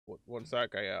one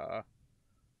sec. I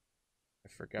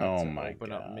forgot Oh to my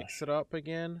open up gosh. Mix It Up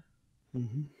again.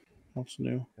 What's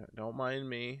new? Don't mind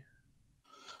me.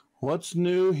 What's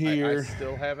new here? I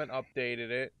still haven't updated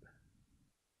it.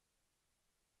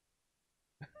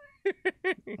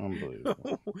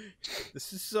 Unbelievable.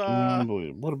 This is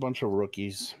unbelievable. What a bunch of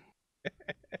rookies.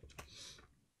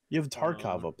 You have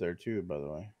Tarkov up there too, by the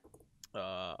way.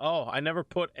 Oh, I never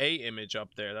put a image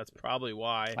up there. That's probably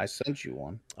why. I sent you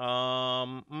one.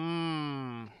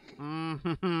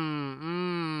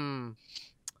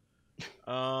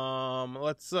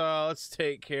 Let's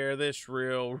take care of this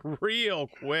real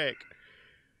quick.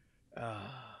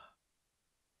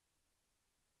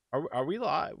 Are we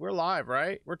live? We're live,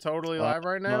 right? We're totally live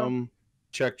right now.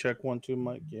 Check 1 2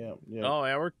 mic. Yeah. Oh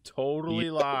yeah, we're totally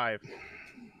live.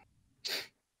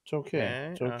 It's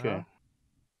okay. It's okay.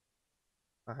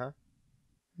 Got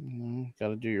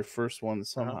to do your first one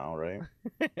somehow, right?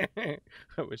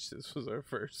 I wish this was our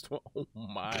first one. Oh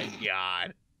my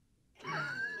god.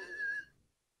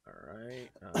 All right.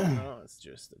 Let's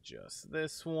just adjust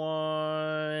this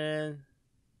one.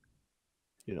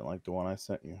 You didn't like the one I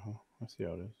sent you, huh? I see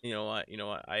how it is. You know what?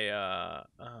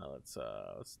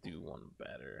 Let's do one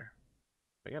better.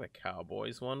 I got a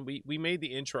Cowboys one. We made the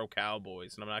intro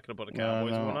Cowboys, and I'm not gonna put a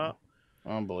Cowboys one up.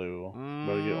 Unbelievable.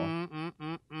 Better get one.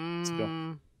 Let's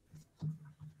go.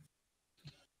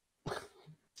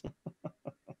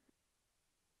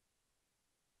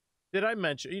 Did I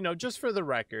mention, just for the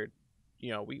record,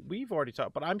 we've already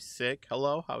talked, but I'm sick.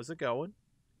 Hello, how's it going?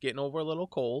 Getting over a little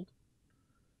cold.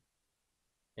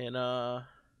 And I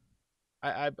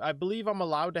believe I'm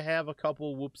allowed to have a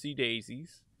couple whoopsie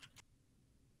daisies.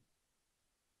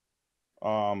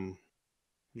 You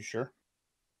sure?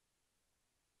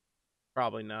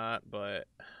 Probably not, but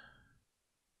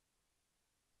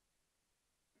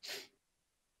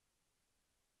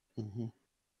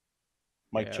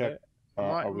Mic check.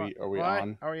 Are we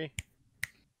on? Are we?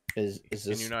 Is this?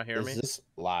 Can you not hear me? Is this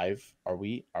live? Are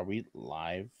we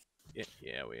live?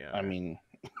 Yeah, we are. I mean,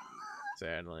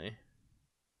 sadly,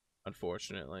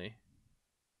 unfortunately.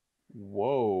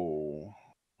 Whoa!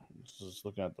 Just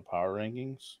looking at the power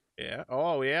rankings. Yeah.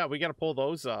 Oh yeah, we got to pull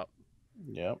those up.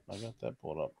 Yep, I got that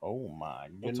pulled up. Oh my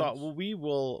goodness.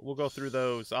 We'll go through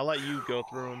those. I'll let you go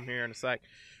through them here in a sec.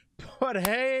 But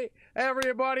hey,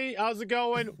 everybody, how's it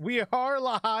going? We are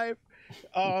live.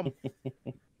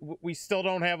 We still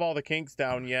don't have all the kinks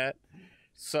down yet,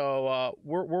 so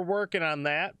we're working on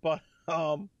that. But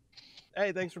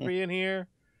hey, thanks for being here.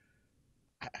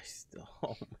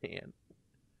 Oh man,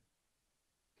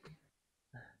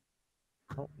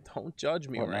 don't judge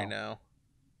me right now.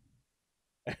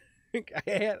 I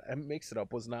had Mix It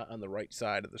Up was not on the right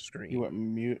side of the screen. You went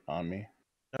mute on me.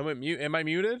 I went mute. Am I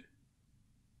muted?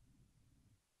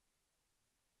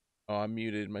 Oh, I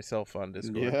muted myself on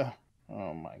Discord. Yeah.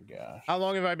 Oh my gosh. How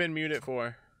long have I been muted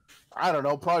for? I don't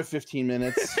know. Probably 15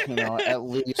 minutes. At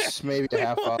least maybe a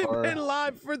half hour. I've been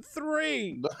live for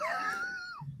 3.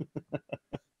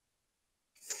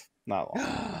 Not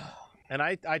long. And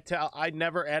I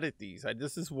never edit these.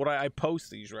 This is what I post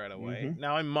these right away.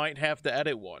 Now I might have to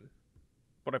edit one,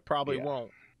 but I probably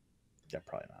won't. Yeah,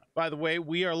 probably not. By the way,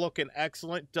 we are looking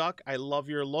excellent, Duck. I love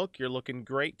your look. You're looking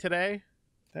great today.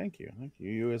 Thank you.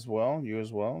 You as well.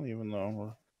 Even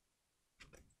though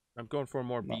I'm going for a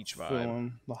more beach vibe.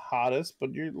 Feeling the hottest,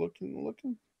 but you're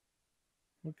looking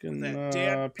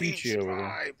that peachy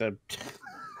over there.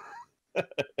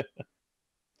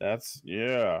 That's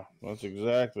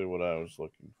exactly what I was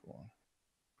looking for.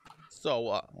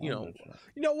 So, you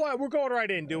know what? We're going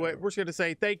right into it. We're just going to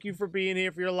say thank you for being here.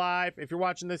 If you're live, if you're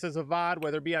watching this as a VOD,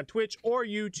 whether it be on Twitch or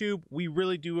YouTube, we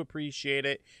really do appreciate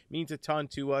it. It means a ton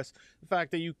to us. The fact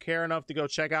that you care enough to go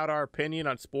check out our opinion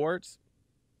on sports,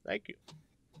 thank you.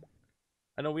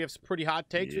 I know we have some pretty hot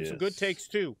takes and some good takes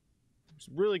too.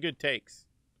 Some really good takes.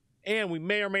 And we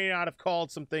may or may not have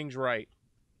called some things right.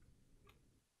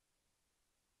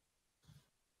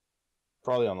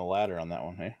 Probably on the ladder on that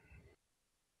one, hey?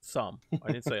 Some.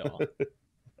 I didn't say all.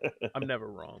 I'm never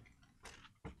wrong.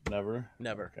 Never?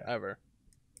 Never. Okay. Ever.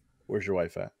 Where's your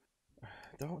wife at?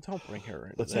 Don't bring her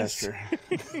in. Let's ask her.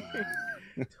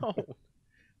 Don't.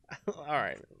 All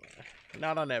right.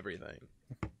 Not on everything.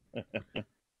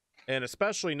 And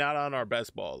especially not on our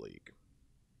best ball league.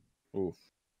 Oof.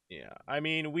 Yeah. I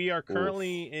mean, we are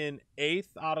currently in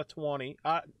 8th out of 20.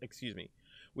 Excuse me.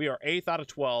 We are 8th out of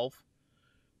 12.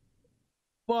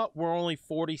 But we're only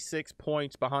 46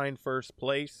 points behind first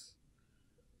place.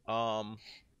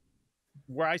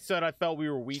 Where I said I felt we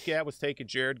were weak at was taking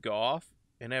Jared Goff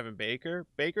and Evan Baker.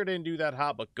 Baker didn't do that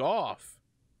hot, but Goff.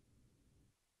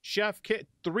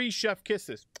 3 chef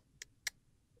kisses.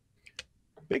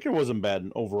 Baker wasn't bad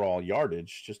in overall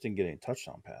yardage, just didn't get any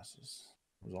touchdown passes.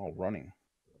 It was all running.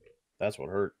 That's what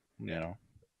hurt, you know.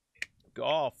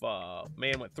 Goff,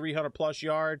 man, went 300+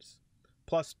 yards,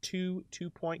 plus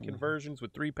two-point conversions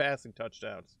with 3 passing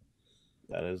touchdowns.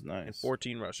 That is nice. And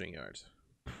 14 rushing yards.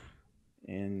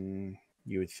 And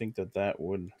you would think that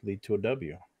would lead to a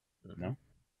W, no?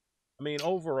 I mean,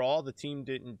 overall, the team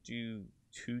didn't do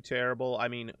too terrible. I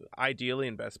mean, ideally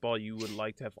in best ball, you would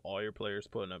like to have all your players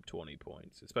putting up 20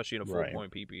 points, especially in a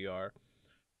 4-point PPR.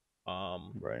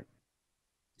 Right.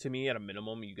 To me, at a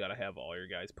minimum, you got to have all your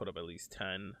guys put up at least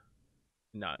 10,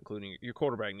 not including your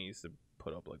quarterback needs to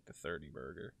put up like the 30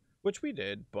 burger, which we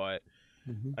did. But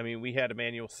I mean, we had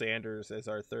Emmanuel Sanders as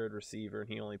our third receiver, and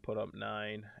he only put up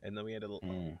 9. And then we had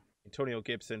Antonio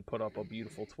Gibson put up a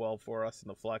beautiful 12 for us in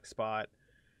the flex spot.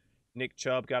 Nick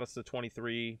Chubb got us to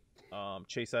 23.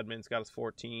 Chase Edmonds got us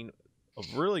 14. A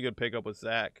really good pickup was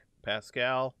Zach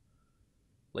Pascal,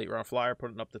 late round flyer,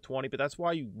 putting up to 20. But that's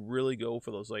why you really go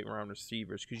for those late round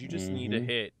receivers, because you just need a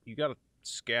hit. You got to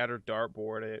scatter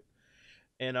dartboard it.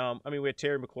 And I mean, we had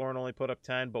Terry McLaurin only put up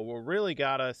 10, but what really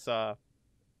got us,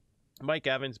 Mike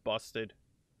Evans busted.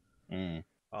 You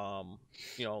know,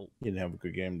 he didn't have a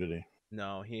good game, did he?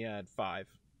 No, he had 5.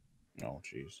 Oh,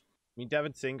 jeez. I mean,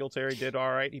 Devin Singletary did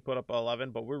all right. He put up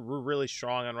 11, but we're really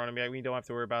strong on running back. We don't have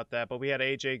to worry about that. But we had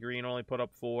A.J. Green only put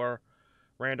up 4.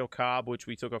 Randall Cobb, which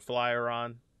we took a flyer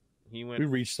on. We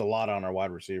reached a lot on our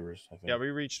wide receivers, I think. Yeah, we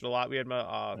reached a lot. We had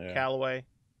Callaway.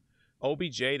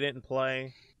 OBJ didn't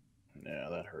play. Yeah,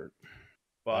 that hurt.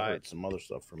 But that hurt some other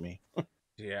stuff for me.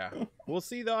 Yeah. We'll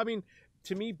see, though. I mean,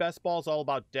 to me, best ball is all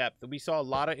about depth. We saw a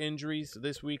lot of injuries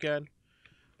this weekend.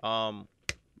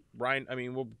 Ryan, I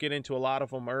mean, we'll get into a lot of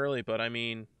them early, but I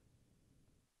mean,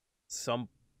 some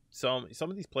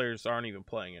of these players aren't even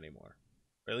playing anymore.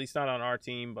 Or at least not on our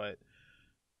team, but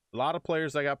a lot of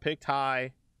players that got picked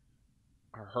high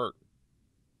are hurt.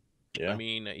 Yeah. I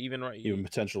mean, even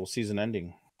potential season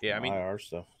ending. Yeah, I mean, IR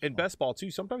stuff. In best ball too,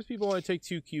 sometimes people only take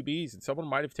 2 QBs, and someone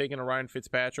might have taken a Ryan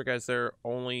Fitzpatrick as their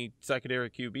only secondary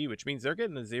QB, which means they're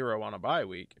getting a 0 on a bye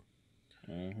week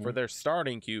for their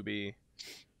starting QB.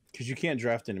 Because you can't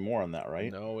draft anymore on that,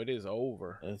 right? No, it is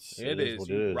over. It is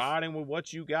you're riding with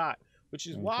what you got, which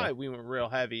is why we went real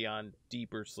heavy on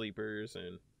deeper sleepers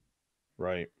and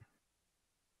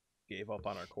gave up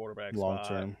on our quarterback long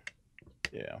term.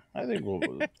 Yeah, I think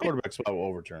quarterback spot will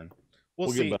overturn.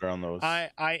 We'll get better on those. I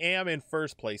am in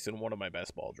first place in one of my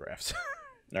best ball drafts.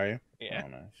 Are you? Yeah. Oh,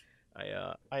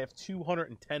 nice. I have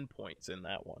 210 points in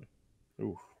that one.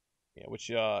 Oof. Yeah, which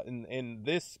in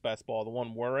this best ball, the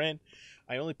one we're in,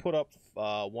 I only put up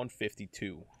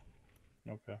 152.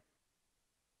 Okay.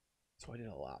 So I did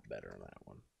a lot better on that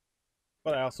one.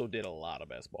 But I also did a lot of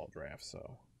best ball drafts,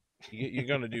 so you're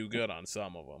going to do good on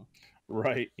some of them.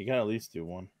 Right. You got to at least do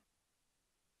one.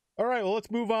 All right, well,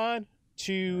 let's move on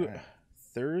to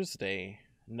Thursday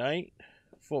night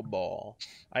football.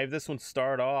 I have this one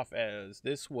start off as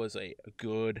this was a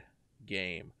good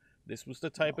game. This was the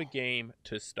type of game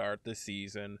to start the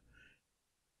season.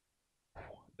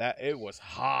 That it was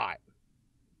hot.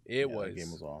 That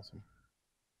game was awesome.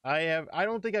 I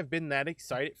don't think I've been that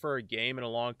excited for a game in a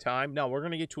long time. Now we're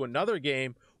gonna get to another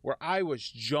game where I was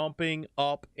jumping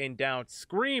up and down,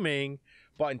 screaming.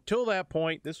 But until that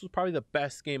point, this was probably the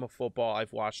best game of football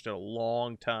I've watched in a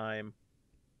long time,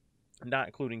 not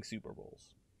including Super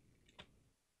Bowls.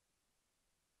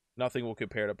 Nothing will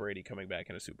compare to Brady coming back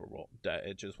in a Super Bowl.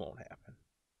 It just won't happen.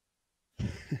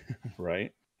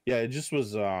 Right? Yeah, it just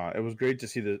was. It was great to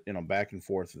see the back and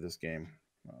forth of this game.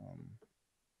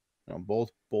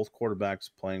 Both quarterbacks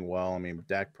playing well. I mean,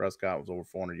 Dak Prescott was over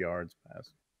 400 yards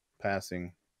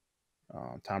passing.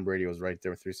 Tom Brady was right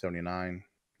there with 379.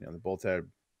 They both had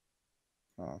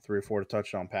 3 or 4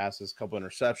 touchdown passes, a couple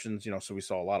interceptions. So we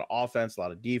saw a lot of offense, a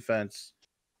lot of defense.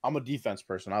 I'm a defense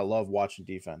person. I love watching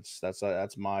defense.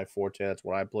 That's my forte. That's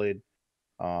what I played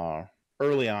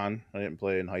early on. I didn't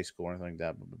play in high school or anything like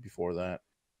that, but before that,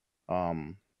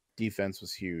 defense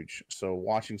was huge. So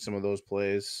watching some of those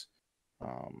plays,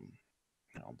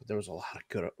 but there was a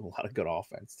lot of good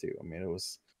offense too. I mean, it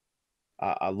was.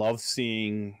 I love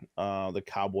seeing the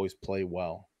Cowboys play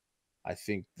well. I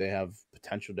think they have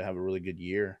potential to have a really good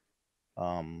year.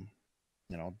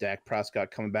 Dak Prescott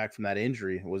coming back from that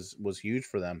injury was huge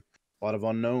for them. A lot of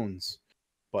unknowns,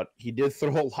 but he did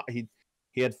throw a lot. He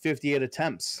had 58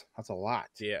 attempts. That's a lot.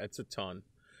 Yeah, it's a ton.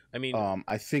 I mean,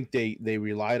 I think they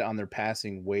relied on their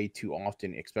passing way too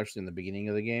often, especially in the beginning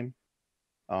of the game,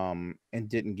 and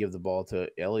didn't give the ball to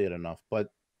Elliott enough. But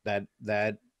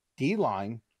that D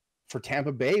line for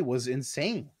Tampa Bay was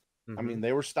insane. I mean,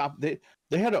 they were stopped. They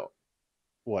had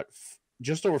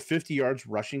just over 50 yards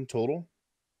rushing total.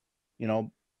 You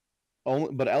know,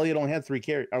 but Elliott only had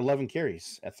 11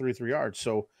 carries at 33 yards.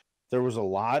 So there was a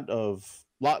lot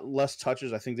less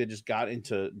touches. I think they just got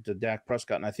into Dak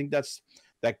Prescott, and I think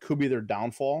that could be their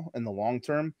downfall in the long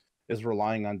term, is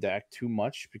relying on Dak too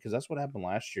much, because that's what happened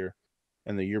last year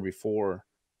and the year before.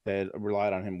 They had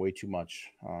relied on him way too much,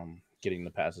 getting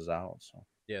the passes out. So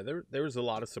yeah, there was a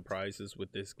lot of surprises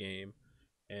with this game,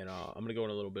 and I'm gonna go in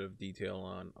a little bit of detail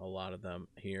on a lot of them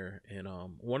here. And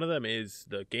one of them is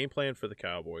the game plan for the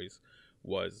Cowboys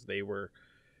was they weren't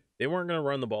gonna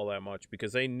run the ball that much,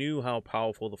 because they knew how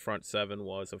powerful the front seven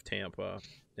was of Tampa,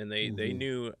 and they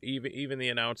knew, even the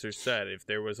announcers said, if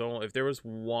there was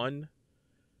one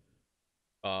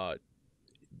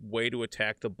way to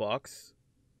attack the Bucks,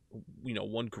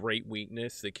 one great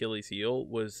weakness, the Achilles heel,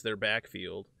 was their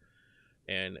backfield,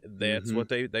 and that's what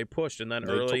they pushed. And then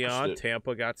early on,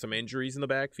 Tampa got some injuries in the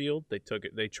backfield. They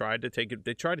tried to take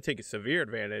a severe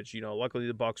advantage. Luckily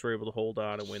the Bucks were able to hold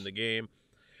on and win the game,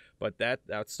 but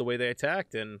that's the way they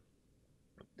attacked, and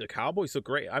the Cowboys look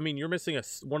great. I mean, you're missing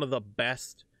one of the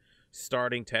best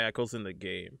starting tackles in the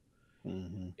game.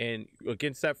 And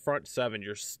against that front seven,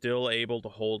 you're still able to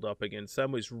hold up against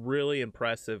them. It was really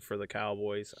impressive for the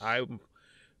Cowboys. I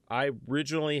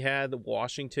originally had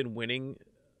Washington winning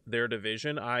their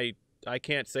division. I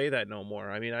can't say that no more.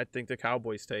 I mean, I think the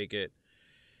Cowboys take it.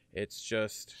 It's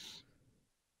just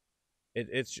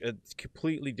it's a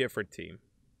completely different team.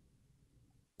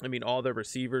 I mean, all their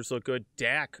receivers look good.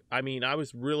 Dak, I mean, I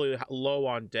was really low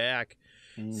on Dak.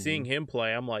 Seeing him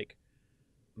play, I'm like,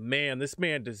 man, this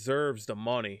man deserves the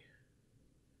money.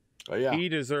 Oh, yeah. He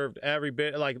deserved every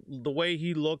bit. Like, the way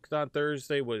he looked on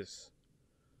Thursday was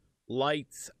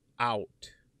lights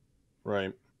out.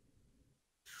 Right.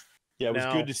 Yeah, it was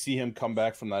good to see him come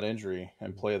back from that injury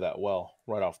and play that well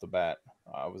right off the bat.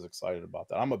 I was excited about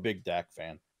that. I'm a big Dak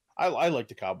fan. I like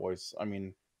the Cowboys. I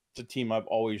mean, it's a team I've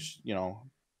always,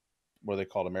 what are they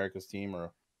called, America's team,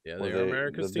 or yeah, they're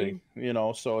America's team.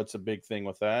 So it's a big thing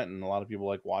with that, and a lot of people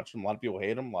like watching them. A lot of people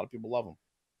hate them. A lot of people love them.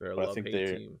 They're a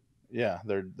love-hate team. Yeah,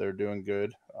 they're doing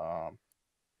good.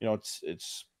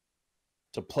 It's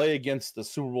to play against the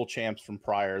Super Bowl champs from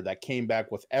prior that came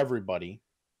back with everybody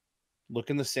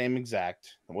looking the same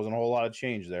exact. There wasn't a whole lot of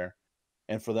change there,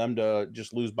 and for them to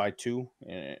just lose by 2,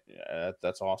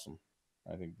 that's awesome.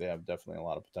 I think they have definitely a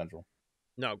lot of potential.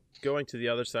 Now, going to the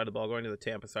other side of the ball, going to the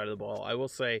Tampa side of the ball, I will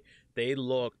say they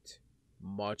looked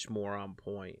much more on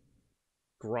point.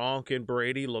 Gronk and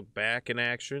Brady look back in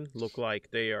action, look like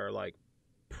they are like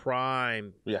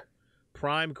prime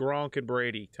Gronk and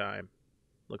Brady time.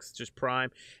 Looks just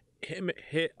prime.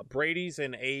 Brady's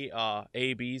and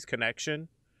AB's connection.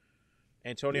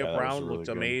 Antonio Brown really looked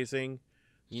amazing.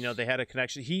 They had a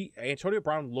connection. Antonio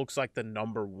Brown looks like the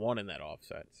number 1 in that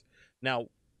offense. Now,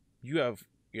 you have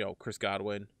Chris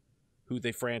Godwin, who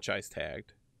they franchise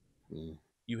tagged.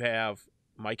 You have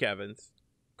Mike Evans,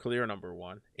 clear number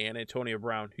 1, and Antonio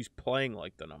Brown, who's playing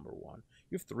like the number 1.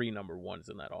 You have 3 number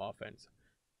 1s in that offense.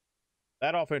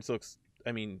 That offense looks,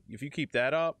 I mean, if you keep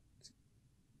that up,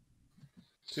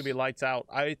 it's going to be lights out.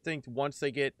 I think once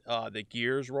they get the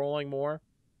gears rolling more,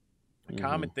 a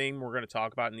common theme we're going to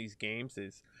talk about in these games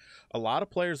is a lot of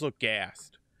players look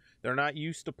gassed. They're not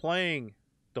used to playing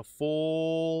the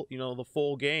full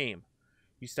game.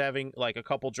 Used to having like a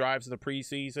couple drives in the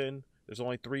preseason. There's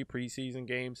only 3 preseason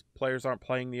games. Players aren't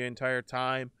playing the entire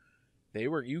time.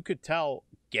 You could tell,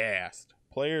 gassed.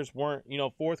 Players weren't,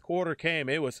 fourth quarter came,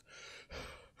 it was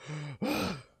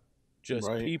just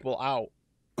people out.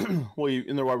 Well,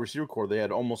 in their wide receiver core, they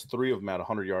had almost 3 of them at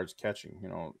 100 yards catching.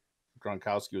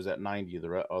 Gronkowski was at 90,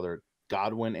 the other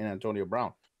Godwin and Antonio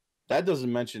Brown. That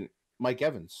doesn't mention Mike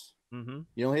Evans.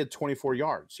 He only had 24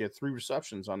 yards. He had 3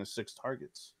 receptions on his 6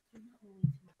 targets.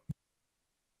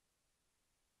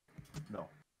 No.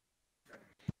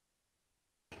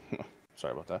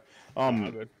 Sorry about that.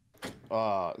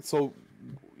 So,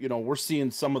 we're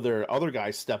seeing some of their other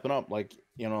guys stepping up. Like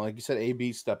you said,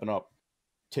 AB stepping up,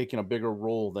 taking a bigger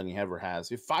role than he ever has.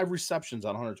 He had 5 receptions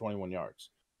on 121 yards.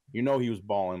 He was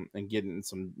balling and getting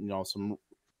some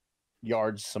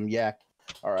yards, some yak,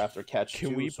 or after catch.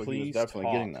 Can we please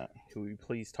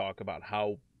talk about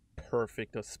how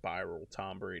perfect a spiral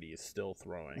Tom Brady is still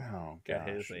throwing at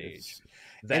his age?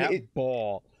 That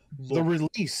ball, the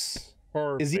release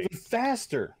is even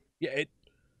faster. Yeah,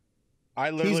 I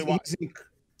literally watched.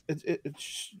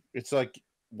 It's like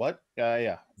what?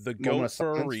 Yeah, the GOAT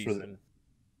for a reason.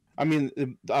 I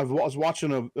mean, I was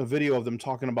watching a video of them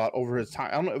talking about over his time.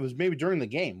 I don't know. It was maybe during the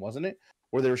game, wasn't it?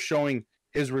 Where they were showing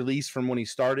his release from when he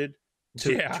started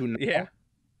to now. Yeah.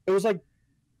 It was like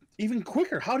even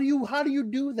quicker. How do you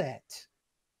do that?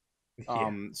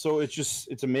 So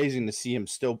it's amazing to see him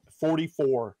still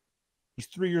 44. He's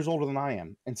 3 years older than I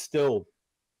am, and still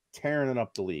tearing it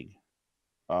up the league.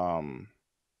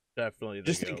 Definitely.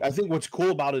 I think what's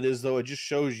cool about it is, though, it just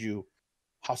shows you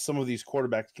how some of these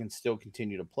quarterbacks can still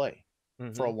continue to play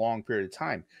for a long period of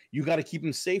time. You got to keep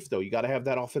them safe, though. You got to have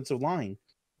that offensive line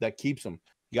that keeps them.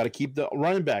 You got to keep the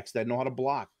running backs that know how to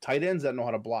block, tight ends that know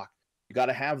how to block. You got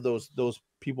to have those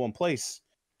people in place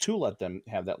to let them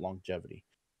have that longevity.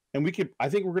 And I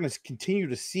think we're going to continue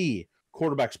to see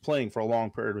quarterbacks playing for a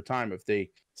long period of time if they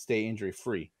stay injury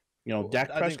free. Dak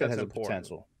Prescott has a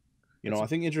potential. I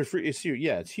think injury free is huge.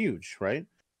 Yeah, it's huge, right?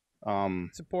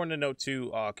 It's important to note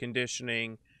too,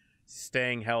 conditioning,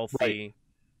 staying healthy.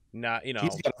 Right.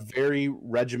 He's got a very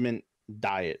regiment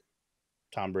diet.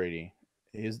 Tom Brady,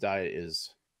 his diet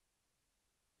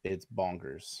it's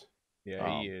bonkers.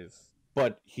 Yeah, he is.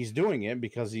 But he's doing it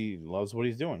because he loves what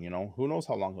he's doing. Who knows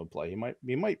how long he'll play?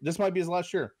 This might be his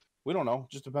last year. We don't know.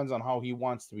 It just depends on how he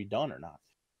wants to be done or not.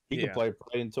 He can play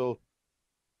until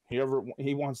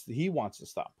he wants to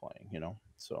stop playing.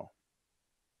 So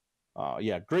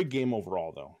great game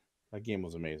overall, though. That game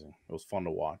was amazing. It was fun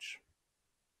to watch.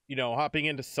 Hopping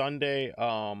into Sunday,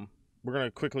 we're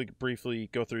gonna briefly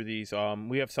go through these.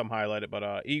 We have some highlighted,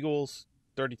 but Eagles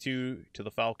 32 to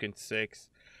the Falcons 6.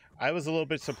 I was a little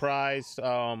bit surprised.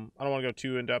 I don't want to go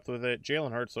too in depth with it.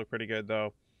 Jalen Hurts looked pretty good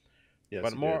though. Yes,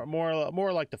 but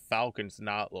more like the Falcons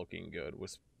not looking good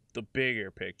was the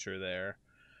bigger picture there.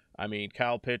 I mean,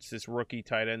 Kyle Pitts, this rookie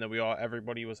tight end that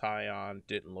everybody was high on,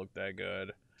 didn't look that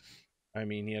good. I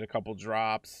mean, he had a couple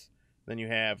drops. Then you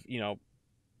have, a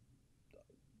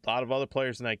lot of other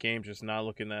players in that game just not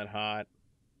looking that hot.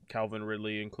 Calvin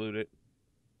Ridley included.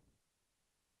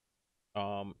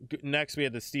 Next, we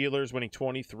had the Steelers winning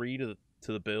 23 to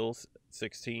the Bills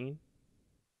 16.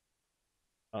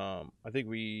 I think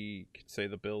we could say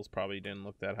the Bills probably didn't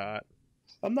look that hot.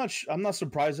 I'm not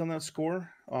surprised on that score.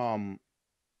 I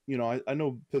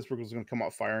know Pittsburgh was going to come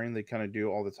out firing. They kind of do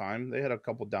all the time. They had a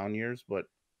couple down years, but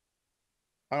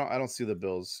I don't see the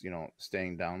Bills,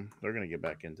 staying down. They're going to get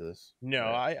back into this. No,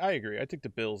 right? I agree. I think the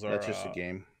Bills are just a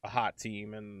game, a hot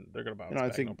team, and they're going to bounce back. I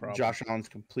think no problem. Josh Allen's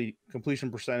completion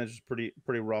percentage is pretty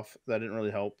rough. That didn't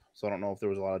really help. So I don't know if there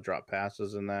was a lot of drop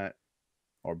passes in that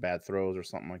or bad throws or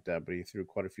something like that. But he threw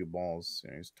quite a few balls.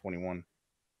 He's 21,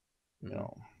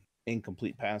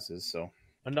 incomplete passes. So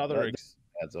that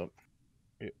adds up.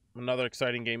 Another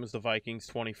exciting game is the Vikings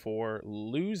 24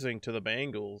 losing to the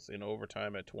Bengals in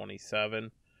overtime at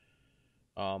 27.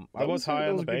 I was high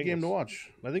on the Bengals. Good game to watch.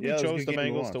 I think we chose the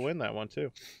Bengals to win that one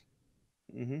too.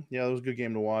 Yeah, it was a good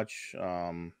game to watch.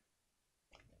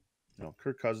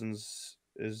 Kirk Cousins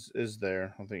is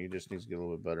there. I think he just needs to get a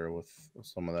little bit better with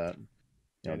some of that.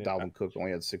 Dalvin Cook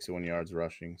only had 61 yards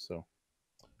rushing. So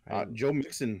Joe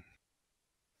Mixon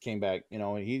came back.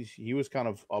 He was kind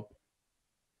of up.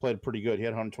 Played pretty good. He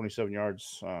had 127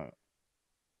 yards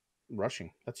rushing.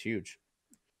 That's huge.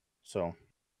 So,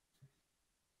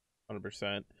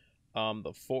 100%.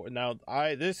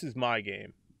 This is my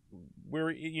game. We're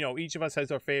each of us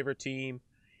has our favorite team,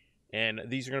 and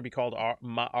these are going to be called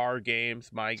our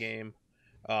games. My game.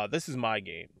 This is my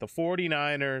game. The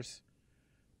 49ers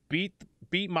beat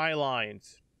my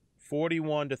Lions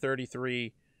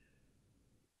 41-33.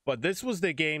 But this was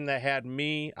the game that had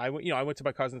me. I went to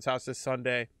my cousin's house this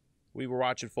Sunday. We were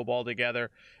watching football together,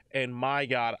 and my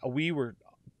God, we were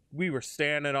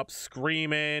standing up,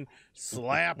 screaming,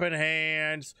 slapping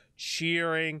hands,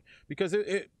 cheering because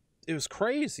it was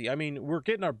crazy. I mean, we're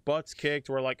getting our butts kicked.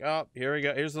 We're like, oh, here we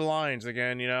go. Here's the Lions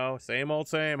again. Same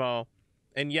old,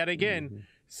 and yet again,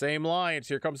 same Lions.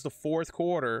 Here comes the fourth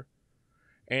quarter,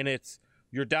 and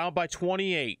you're down by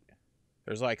 28.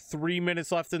 There's like 3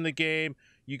 minutes left in the game.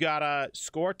 You got to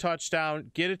score a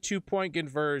touchdown, get a 2-point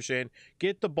conversion,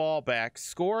 get the ball back,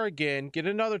 score again, get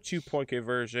another 2-point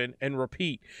conversion, and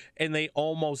repeat. And they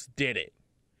almost did it.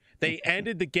 They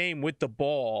ended the game with the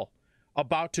ball,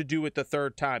 about to do it the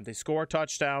third time. They score a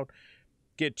touchdown,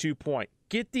 get 2-point.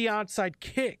 Get the onside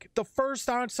kick, the first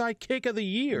onside kick of the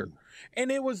year.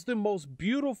 And it was the most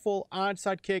beautiful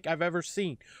onside kick I've ever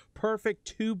seen. Perfect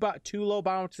two low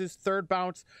bounces, third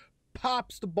bounce,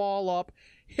 pops the ball up,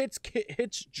 hits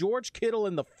George Kittle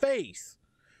in the face.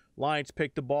 Lions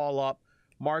pick the ball up,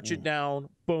 march it down,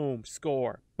 boom,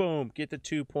 score, boom, get the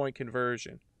 2-point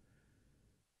conversion.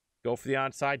 Go for the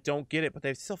onside, don't get it, but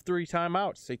they still have 3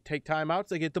 timeouts. They take timeouts,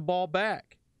 they get the ball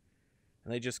back.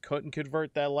 And they just couldn't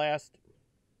convert that last.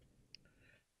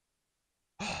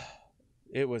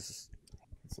 It's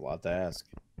a lot to ask.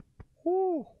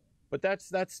 Whew. But that's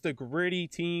the gritty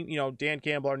team. Dan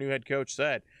Campbell, our new head coach,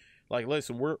 said, like,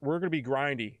 listen, we're going to be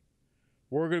grindy.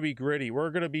 We're gonna be gritty. We're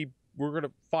gonna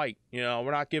fight. You know,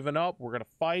 we're not giving up. We're gonna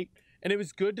fight. And it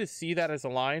was good to see that as a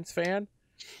Lions fan,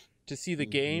 to see the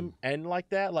game end like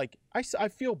that. Like I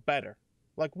feel better.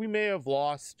 Like we may have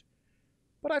lost,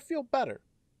 but I feel better.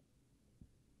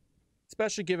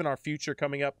 Especially given our future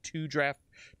coming up, 2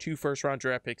 first-round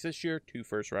draft picks this year, 2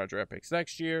 first-round draft picks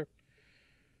next year.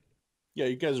 Yeah,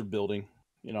 you guys are building.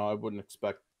 You know, I wouldn't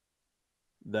expect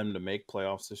them to make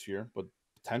playoffs this year, but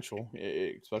potential,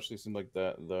 especially seems like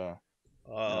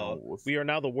we are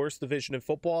now the worst division in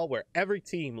football, where every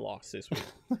team lost this week.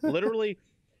 Literally,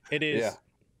 it is.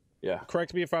 Yeah.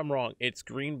 Correct me if I'm wrong. It's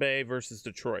Green Bay versus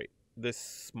Detroit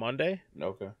this Monday.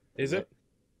 Okay. Is it?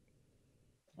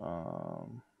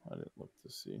 I didn't look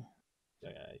to see. I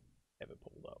have it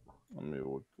pulled up. Let me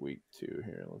look week 2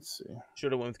 here. Let's see.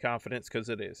 Should have went with confidence because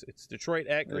it is. It's Detroit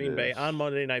at Green Bay on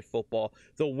Monday Night Football.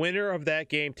 The winner of that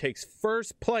game takes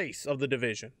first place of the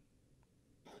division.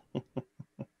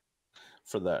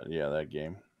 For that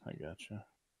game. I gotcha.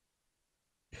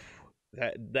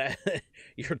 That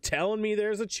you're telling me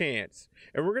there's a chance.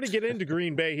 And we're going to get into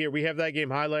Green Bay here. We have that game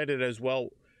highlighted as well.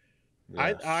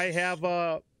 Yes. I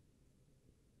have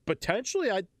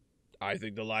potentially I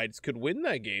think the Lions could win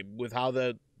that game with how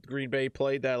the Green Bay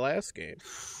played that last game.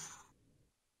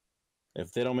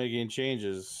 If they don't make any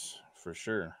changes, for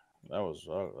sure. That was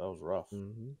rough.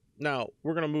 Mm-hmm. Now,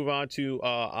 we're going to move on to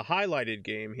a highlighted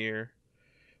game here,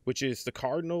 which is the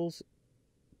Cardinals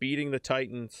beating the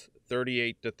Titans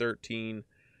 38-13.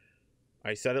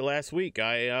 I said it last week.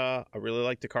 I really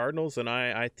like the Cardinals, and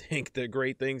I think the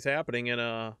great things happening,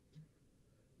 and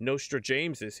Nostra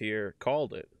James is here,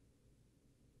 called it.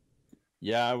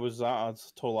 Yeah, I was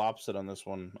total opposite on this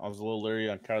one. I was a little leery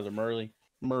on Kyler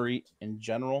Murray in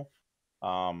general.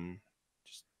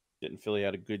 Just didn't feel he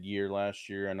had a good year last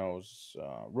year. I know it was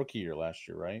rookie year last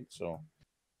year, right? So,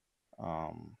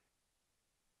 I'm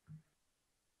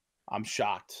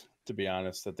shocked, to be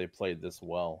honest, that they played this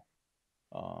well.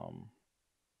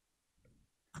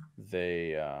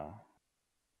 They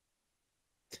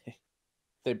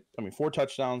 4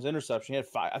 touchdowns, interception. He had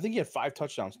 5. I think he had 5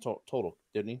 touchdowns total,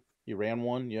 didn't he? He ran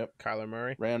one. Yep. Kyler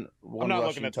Murray ran one. I'm not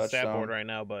looking at the stat board right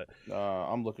now, but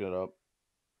I'm looking it up.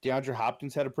 DeAndre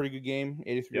Hopkins had a pretty good game.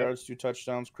 83 yards, 2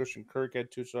 touchdowns. Christian Kirk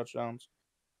had 2 touchdowns.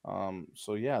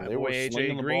 So yeah, they were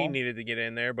slinging the Green ball. Needed to get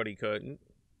in there, but he couldn't.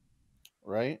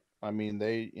 Right. I mean,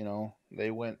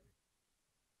 they went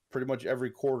pretty much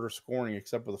every quarter scoring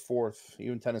except for the fourth.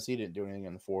 Even Tennessee didn't do anything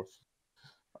in the fourth.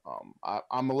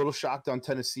 I'm a little shocked on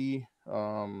Tennessee.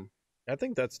 I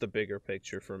think that's the bigger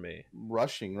picture for me.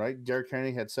 Rushing, right? Derrick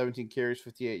Henry had 17 carries,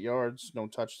 58 yards, no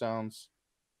touchdowns.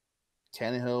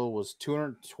 Tannehill was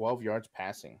 212 yards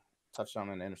passing, touchdown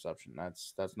and interception.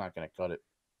 That's not going to cut it.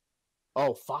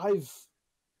 Oh, 5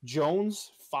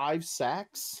 Jones, 5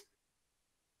 sacks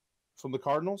from the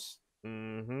Cardinals.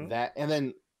 Mm-hmm. That, and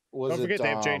then don't forget they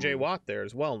have J.J. Watt there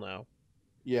as well now.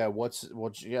 Yeah,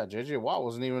 J.J.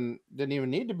 Watt didn't even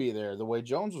need to be there the way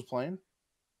Jones was playing.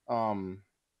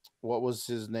 What was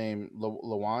his name?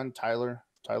 Tyler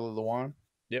Lewan?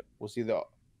 Yep. Was he the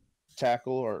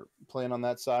tackle or playing on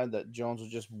that side that Jones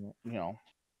was just,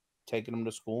 taking him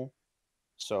to school?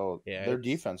 So yeah, their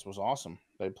defense was awesome.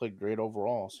 They played great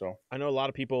overall. So I know a lot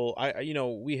of people.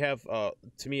 We have to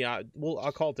me. I'll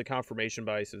call it the confirmation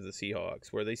bias of the Seahawks,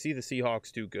 where they see the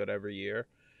Seahawks do good every year,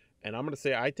 and I'm going to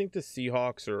say I think the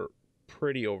Seahawks are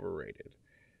pretty overrated.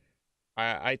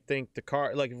 I think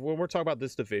when we're talking about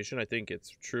this division, I think it's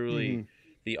truly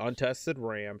the untested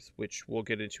Rams, which we'll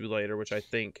get into later, which I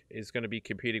think is going to be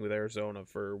competing with Arizona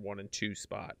for 1 and 2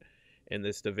 spot in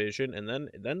this division, and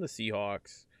then the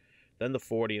Seahawks. Then the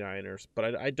 49ers.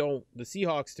 But the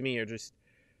Seahawks to me are just,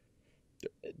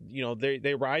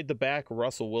 they ride the back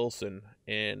Russell Wilson,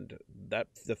 and that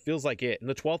feels like it. And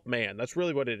the 12th man, that's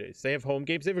really what it is. They have home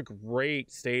games. They have a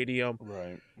great stadium.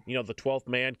 Right. The 12th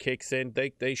man kicks in.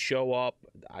 They show up.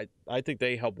 I think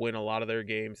they help win a lot of their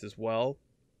games as well.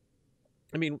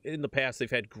 I mean, in the past, they've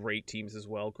had great teams as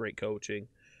well, great coaching.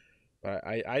 But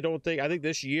I think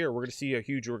this year we're going to see a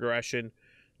huge regression.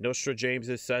 Nostra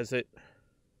James says it.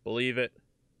 Believe it.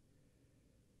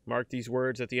 Mark these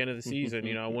words at the end of the season,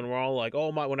 when we're all like,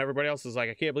 oh my, when everybody else is like,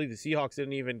 I can't believe the Seahawks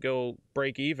didn't even go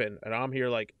break even. And I'm here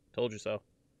like, told you so.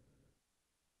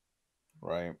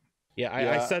 Right. Yeah,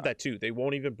 I said that too. They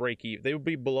won't even break even. They would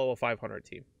be below a 500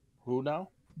 team. Who now?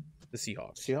 The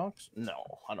Seahawks. Seahawks?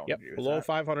 No, I don't agree with below that. a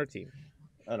 500 team.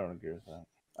 I don't agree with that.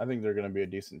 I think they're going to be a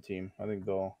decent team. I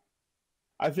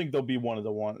think they'll be one of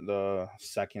the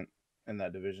second in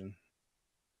that division.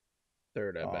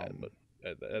 Third at bad, but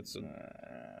that's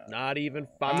not even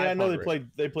 500. I mean, I know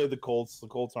they played the Colts. The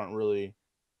Colts aren't really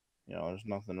You know, there's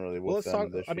nothing really Well, with let's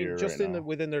talk. them this I mean, year just right in now.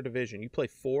 within their division, you play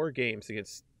 4 games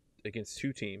against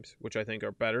 2 teams, which I think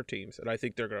are better teams, and I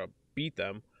think they're gonna beat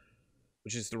them,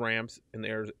 which is the Rams and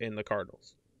the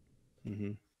Cardinals.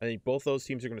 Mm-hmm. I think both those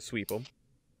teams are gonna sweep them.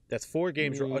 That's 4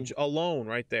 games alone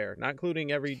right there, not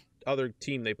including every other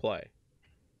team they play.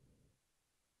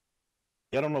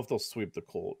 Yeah, I don't know if they'll sweep the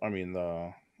Colts. I mean,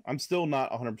 I'm still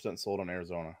not 100% sold on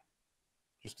Arizona,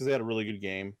 just because they had a really good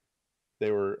game.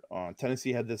 They were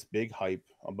Tennessee had this big hype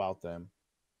about them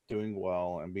doing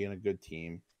well and being a good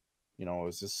team. You know, it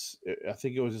was just I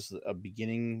think it was just a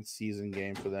beginning season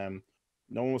game for them.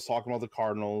 No one was talking about the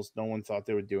Cardinals. No one thought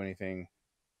they would do anything.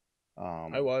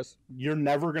 I was. You're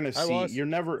never gonna I see. was. You're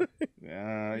never.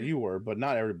 You were, but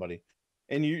not everybody.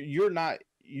 And you're not.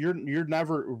 You're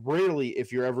never. Rarely,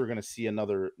 if you're ever gonna see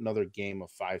another game of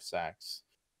 5 sacks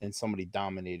and somebody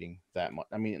dominating that much.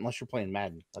 I mean, unless you're playing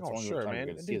Madden, that's the only Sure, time man.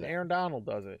 you're gonna see that. Aaron Donald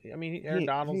does it. I mean, Aaron He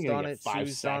Donald's ain't gonna done get it. 5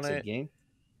 Sue's done sacks a it. game.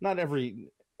 Not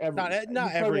every. Not You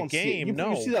every won't see it. game.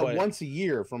 No, you see that but once a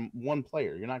year from one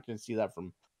player. You're not gonna see that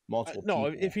from multiple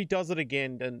no. people. If he does it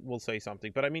again, then we'll say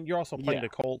something. But I mean, you're also playing the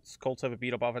Colts. Colts have a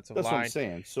beat up offensive line. That's what I'm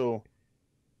saying. So,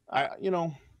 you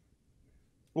know.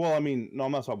 Well, I mean, no,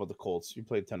 I'm not talking about the Colts. You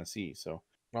played Tennessee, so.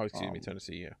 Oh, excuse me,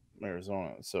 Tennessee, yeah.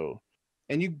 Arizona. So,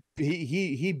 and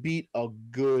he beat a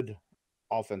good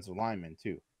offensive lineman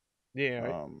too.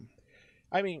 Yeah.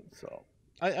 I mean, so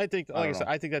I think, like I said,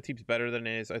 I think that team's better than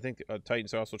it is. I think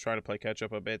Titans are also trying to play catch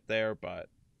up a bit there, but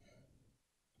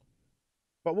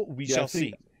we shall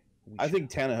see. I think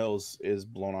Tannehill is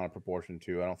blown out of proportion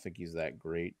too. I don't think he's that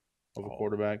great of a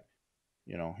quarterback.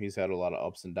 You know, he's had a lot of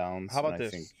ups and downs. How about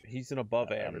this? He's an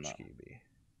above average QB.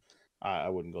 I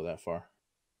wouldn't go that far.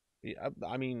 Yeah,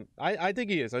 I mean, I think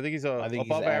he is. I think he's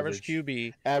above average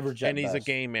QB. Average, and he's a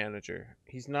game manager.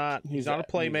 He's not a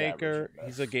playmaker.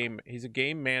 He's a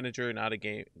game manager, not a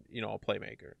game, a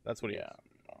playmaker. That's what he is.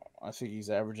 I think he's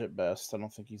average at best. I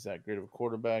don't think he's that great of a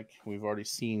quarterback. We've already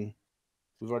seen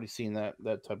that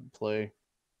type of play.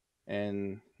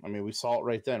 And I mean, we saw it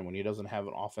right then when he doesn't have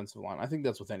an offensive line. I think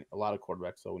that's with a lot of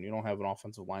quarterbacks, though. When you don't have an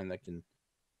offensive line that can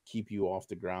keep you off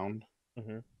the ground,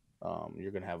 you're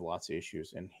going to have lots of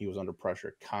issues. And he was under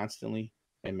pressure constantly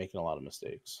and making a lot of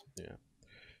mistakes. Yeah.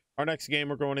 Our next game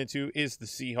we're going into is the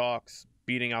Seahawks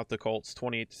beating out the Colts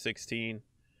 28-16.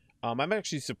 I'm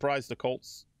actually surprised the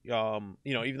Colts,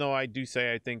 even though I do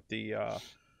say I think the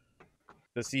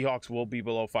Seahawks will be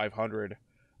below 500.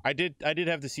 I did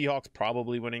have the Seahawks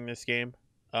probably winning this game.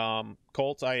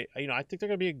 Colts, I think they're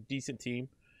going to be a decent team.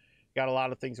 Got a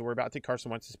lot of things to worry about. I think Carson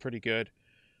Wentz is pretty good.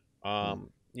 I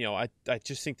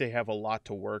just think they have a lot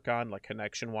to work on, like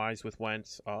connection-wise with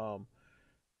Wentz.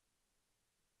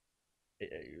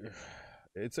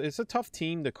 It's a tough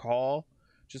team to call,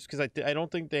 just because I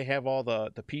don't think they have all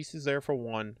the pieces there for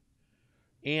one,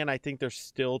 and I think they're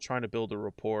still trying to build a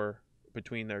rapport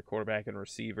between their quarterback and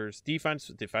receivers.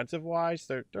 Defensive wise,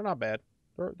 they're not bad.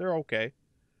 They're okay.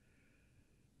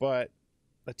 But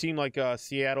a team like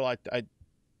Seattle,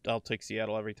 I'll take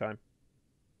Seattle every time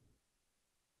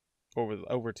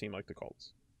over a team like the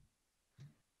Colts.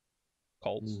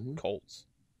 Colts.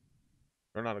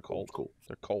 They're not a Colt.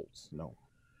 They're Colts. No.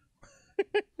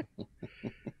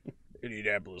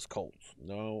 Indianapolis Colts.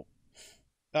 No.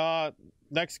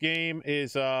 Next game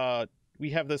is we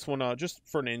have this one just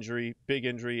for an injury, big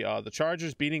injury. The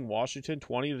Chargers beating Washington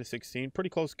 20-16,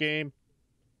 pretty close game.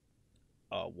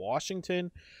 Washington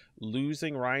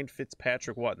losing Ryan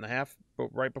Fitzpatrick in the half,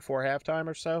 right before halftime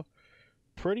or so.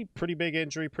 Pretty big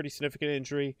injury, pretty significant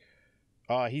injury.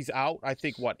 He's out, I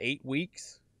think 8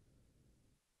 weeks.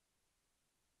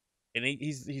 And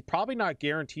he's probably not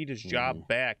guaranteed his job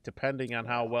back, depending on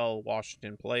how well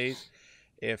Washington plays.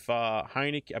 If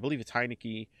Heineke, I believe it's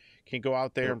Heineke, can go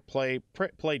out there and play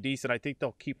decent, I think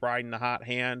they'll keep riding the hot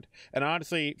hand. And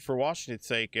honestly, for Washington's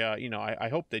sake, I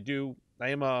hope they do. I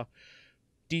am a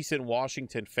decent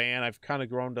Washington fan. I've kind of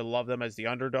grown to love them as the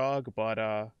underdog,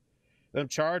 but them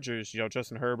Chargers,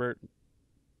 Justin Herbert,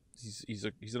 he's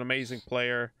an amazing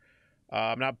player.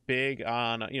 I'm not big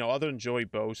on, other than Joey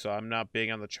Bosa, I'm not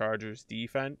big on the Chargers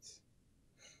defense.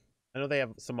 I know they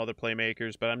have some other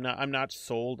playmakers, but I'm not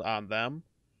sold on them.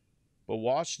 But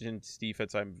Washington's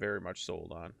defense, I'm very much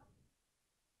sold on.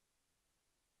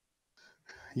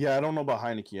 Yeah, I don't know about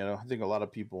Heineke. I think a lot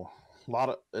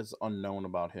of is unknown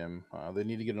about him. They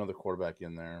need to get another quarterback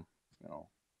in there.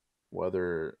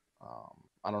 Whether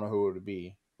I don't know who it would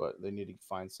be, but they need to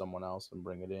find someone else and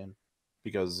bring it in,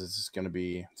 because it's going to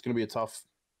be a tough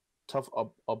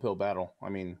uphill battle. I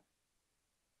mean,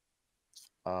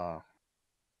 yeah.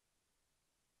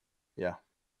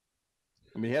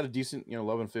 I mean, he had a decent,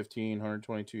 11-15,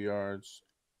 122 yards.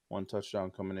 one touchdown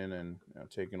coming in and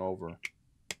taking over.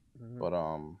 But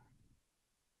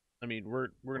I mean, we're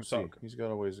gonna see. talk. He's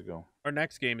got a ways to go. Our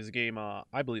next game is a game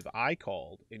I believe I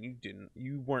called and you didn't.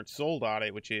 You weren't sold on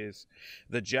it, which is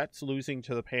the Jets losing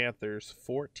to the Panthers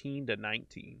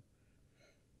 14-19,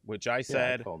 which I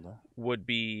said would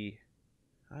be.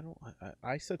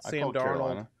 I said Sam Darnold.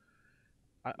 Carolina.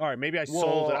 All right, maybe I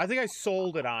sold it. I think I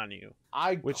sold it on you.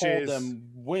 Which called them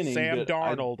winning. Sam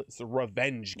Darnold. It's a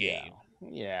revenge game.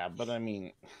 Yeah, but I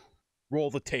mean, roll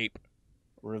the tape.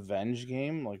 Revenge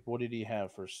game? Like, what did he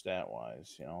have for stat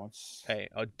wise? It's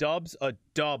a dub's a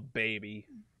dub, baby.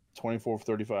 24 for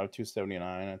 35,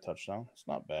 279, a touchdown. It's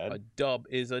not bad. A dub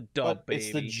is a dub, baby.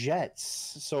 It's the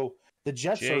Jets. So the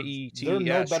Jets they're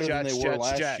no better than they were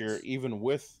last year, even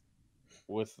with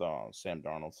Sam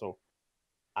Darnold. So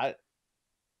I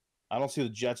don't see the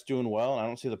Jets doing well, and I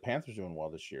don't see the Panthers doing well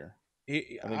this year.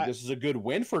 I think this is a good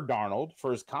win for Darnold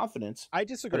for his confidence. I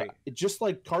disagree. Just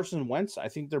like Carson Wentz, I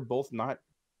think they're both not.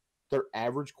 They're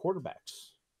average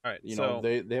quarterbacks. All right,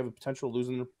 they have a potential of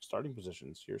losing their starting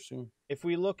positions here soon. If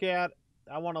we look at,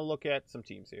 I want to look at some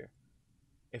teams here.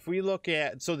 If we look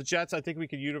at, the Jets, I think we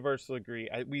could universally agree.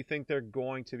 We think they're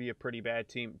going to be a pretty bad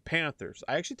team. Panthers,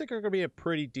 I actually think they're going to be a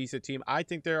pretty decent team. I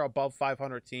think they're above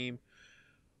 500 team,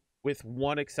 with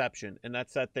one exception, and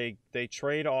that's that they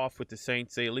trade off with the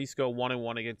Saints. They at least go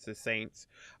 1-1 against the Saints.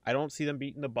 I don't see them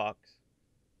beating the Bucks.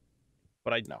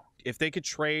 But I know if they could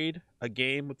trade a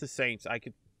game with the Saints, I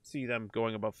could see them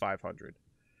going above 500.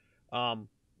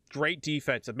 Great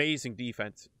defense, amazing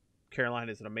defense.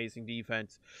 Carolina is an amazing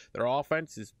defense. Their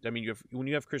offense is, I mean, when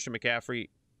you have Christian McCaffrey,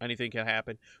 anything can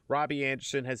happen. Robbie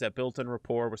Anderson has that built-in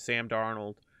rapport with Sam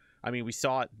Darnold. I mean, we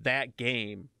saw it that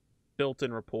game.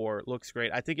 Built-in rapport, looks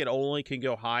great. I think it only can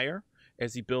go higher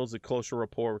as he builds a closer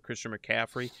rapport with Christian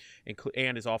McCaffrey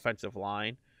and his offensive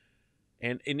line.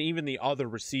 And even the other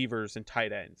receivers and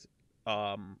tight ends.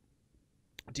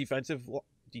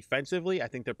 Defensively, I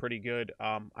think they're pretty good.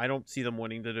 I don't see them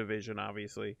winning the division,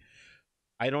 obviously.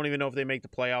 I don't even know if they make the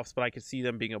playoffs, but I could see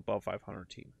them being above 500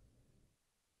 team.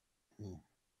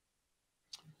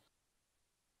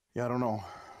 Yeah, I don't know.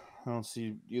 I don't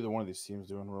see either one of these teams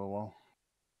doing real well.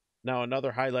 Now,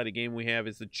 another highlighted game we have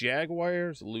is the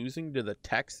Jaguars losing to the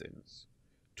Texans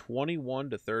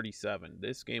 21-37.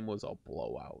 This game was a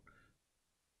blowout.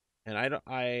 And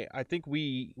I think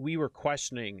we were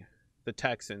questioning the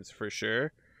Texans for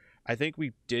sure. I think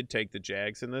we did take the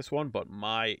Jags in this one, but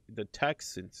the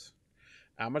Texans,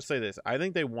 I'm going to say this. I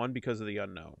think they won because of the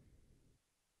unknown.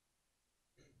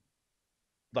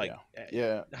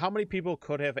 How many people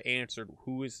could have answered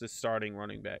who is the starting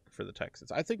running back for the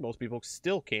Texans? I think most people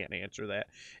still can't answer that.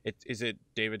 Is it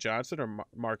David Johnson or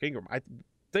Mark Ingram? I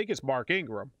think it's Mark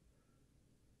Ingram.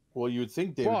 Well, you would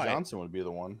think David Johnson would be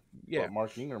the one. Yeah. But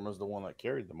Mark Ingram was the one that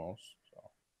carried the most. So.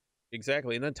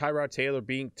 Exactly. And then Tyrod Taylor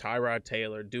being Tyrod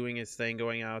Taylor, doing his thing,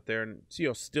 going out there and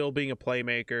still being a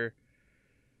playmaker.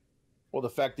 Well, the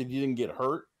fact that he didn't get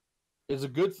hurt is a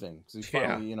good thing. Because he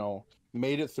finally,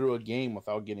 made it through a game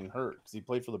without getting hurt. Because he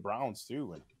played for the Browns,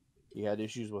 too. And he had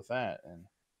issues with that. And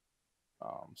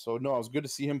so, no, it was good to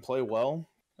see him play well.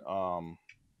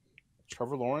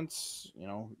 Trevor Lawrence,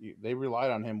 they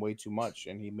relied on him way too much,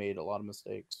 and he made a lot of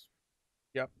mistakes.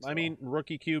 Yep. So. I mean,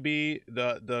 rookie QB,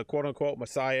 the quote-unquote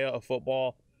messiah of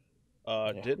football,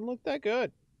 didn't look that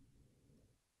good.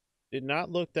 Did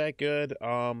not look that good.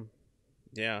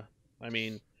 Yeah. I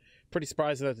mean, pretty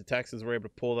surprising that the Texans were able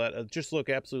to pull that. Just look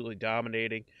absolutely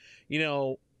dominating.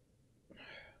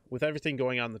 With everything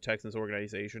going on in the Texans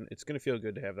organization, it's going to feel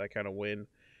good to have that kind of win.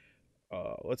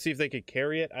 Let's see if they could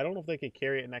carry it. I don't know if they could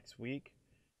carry it next week.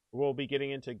 We'll be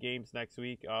getting into games next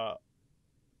week.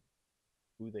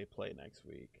 Who they play next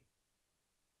week?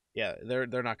 Yeah, they're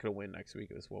not going to win next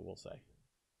week. Is what we'll say.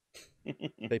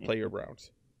 They play your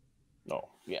Browns. No,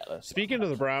 yeah. Speaking of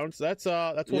the Browns, that's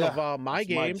one of my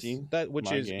games.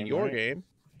 Which is your game.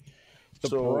 The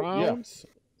Browns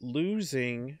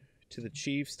losing to the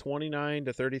Chiefs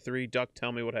 29-33. Duck,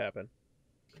 tell me what happened.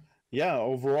 Yeah,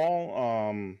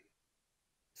 overall,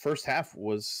 first half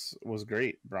was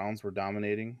great. Browns were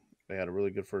dominating. They had a really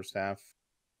good first half.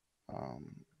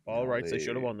 They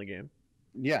should have won the game.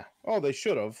 Yeah. Oh, they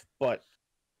should have, but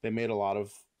they made a lot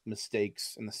of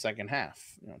mistakes in the second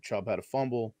half. Chubb had a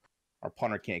fumble. Our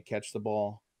punter can't catch the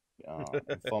ball.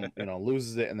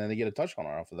 Loses it, and then they get a touchdown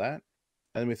off of that.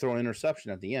 And then we throw an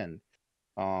interception at the end.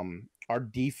 Our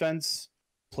defense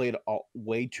played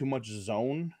way too much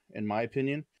zone, in my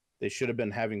opinion. They should have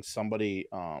been having somebody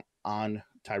on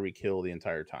Tyreek Hill the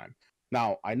entire time.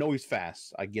 Now, I know he's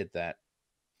fast. I get that.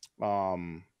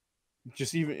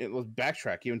 just even let's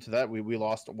backtrack even to that. We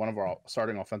lost one of our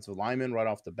starting offensive linemen right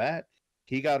off the bat.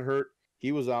 He got hurt.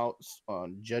 He was out.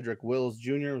 Jedrick Wills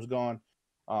Jr. was gone.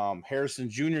 Harrison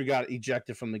Jr. got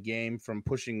ejected from the game from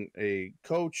pushing a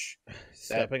coach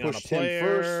Stepping that pushed on a him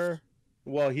first.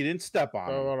 Well, he didn't step on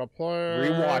him. On a player.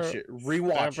 Rewatch it.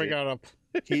 Rewatch Stepping it. on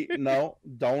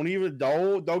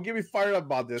Don't get me fired up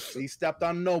about this. He stepped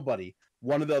on nobody.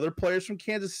 One of the other players from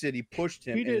Kansas City pushed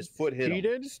him, and his foot hit him. He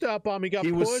didn't step on him. He got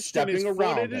was pushed, stepping and his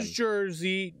around foot hit his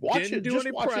jersey. Didn't do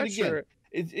any pressure.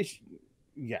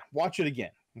 Yeah, watch it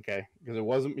again, okay?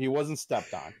 Because he wasn't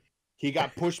stepped on. He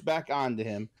got pushed back onto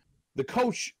him. The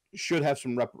coach should have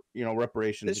some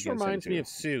reparations. This reminds me of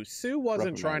Sue. Sue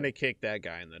wasn't trying to kick that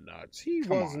guy in the nuts. He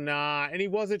was not, and he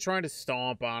wasn't trying to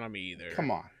stomp on him either. Come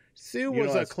on. Sue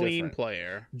was a clean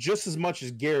player. Just as much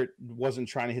as Garrett wasn't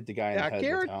trying to hit the guy in the head.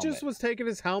 Garrett just was taking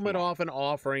his helmet off and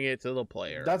offering it to the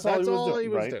player. That's all he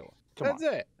was doing. That's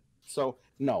it. So,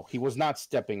 no, he was not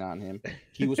stepping on him.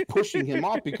 He was pushing him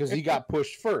off because he got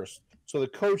pushed first. So the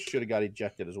coach should have got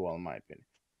ejected as well, in my opinion.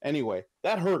 Anyway,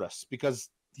 that hurt us because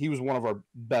he was one of our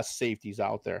best safeties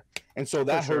out there. And so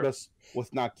that hurt us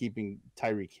with not keeping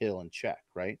Tyreek Hill in check,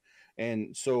 right?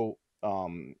 And so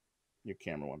your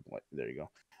camera went blank. There you go.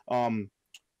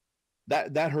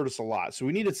 That hurt us a lot. So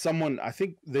we needed someone. I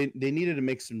think they needed to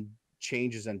make some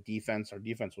changes on defense. Our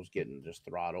defense was getting just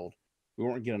throttled. We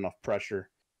weren't getting enough pressure.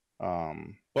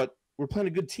 But we're playing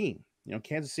a good team.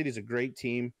 Kansas City's a great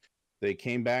team. They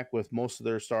came back with most of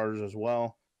their starters as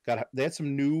well. They had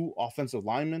some new offensive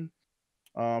linemen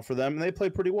for them, and they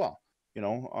played pretty well.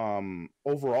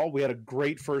 Overall, we had a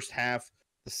great first half.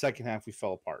 The second half, we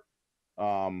fell apart.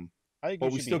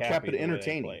 But we still kept it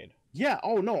entertaining. Yeah.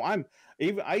 Oh no,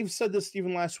 I've said this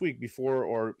even last week before,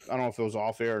 or I don't know if it was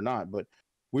off air or not, but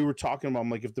we were talking about, I'm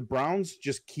like, if the Browns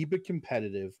just keep it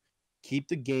competitive, keep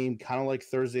the game kind of like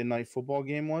Thursday night football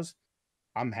game was,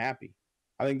 I'm happy.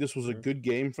 I think this was a good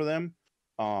game for them.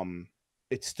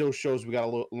 It still shows we got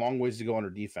a long ways to go on our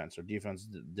defense. Our defense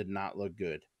did not look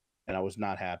good, and I was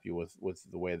not happy with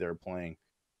the way they're playing,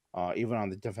 even on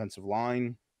the defensive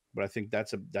line. But I think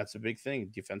that's a big thing.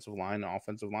 Defensive line and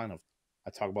offensive line. I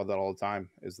talk about that all the time.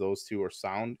 Is those two are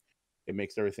sound, it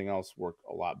makes everything else work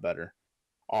a lot better.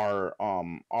 Our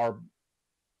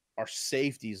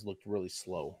safeties looked really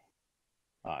slow.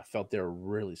 I felt they were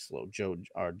really slow.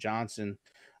 Johnson,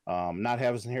 not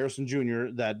having Harrison Jr.,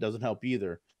 that doesn't help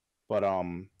either. But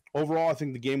overall, I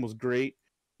think the game was great.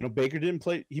 Baker didn't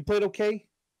play. He played okay.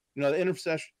 The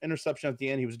interception at the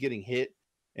end, he was getting hit,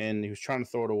 and he was trying to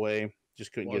throw it away.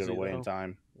 Just couldn't get it away in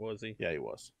time. Was he? Yeah, he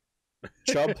was.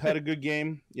 Chubb had a good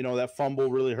game. That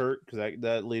fumble really hurt because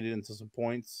that led into some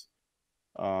points.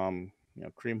 Kareem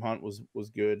Hunt was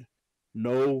good.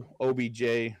 No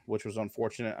OBJ, which was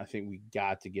unfortunate. I think we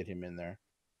got to get him in there.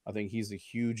 I think he's a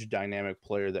huge dynamic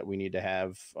player that we need to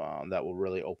have that will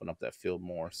really open up that field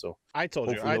more. So I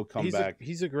told you, he'll come back.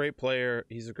 He's a great player.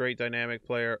 He's a great dynamic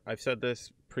player. I've said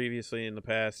this previously in the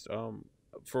past.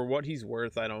 For what he's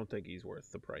worth, I don't think he's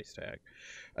worth the price tag.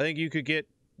 I think you could get,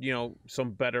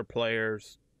 some better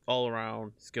players all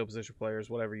around, skill position players,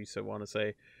 whatever you want to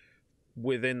say,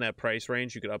 within that price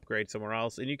range. You could upgrade somewhere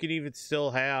else, and you could even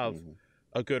still have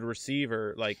a good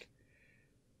receiver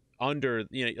under,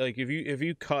 like if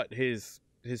you cut his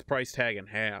price tag in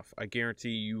half, I guarantee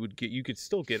you could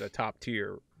still get a top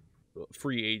tier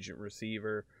free agent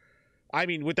receiver. I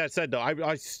mean, with that said, though,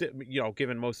 I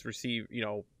given most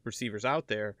receivers out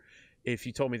there, if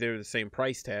you told me they were the same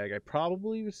price tag, I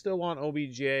probably would still want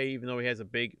OBJ, even though he has a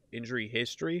big injury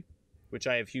history, which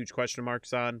I have huge question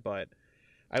marks on. But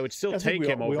I would still take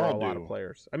him over a lot of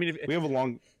players. I mean, if we have a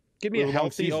long, give me a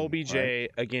healthy season, OBJ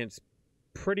against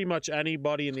pretty much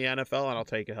anybody in the NFL, and I'll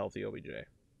take a healthy OBJ.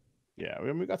 Yeah,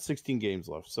 we got 16 games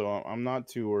left, so I'm not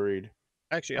too worried.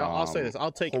 Actually, I'll say this: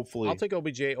 I'll take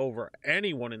OBJ over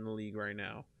anyone in the league right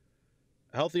now.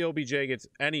 A healthy OBJ against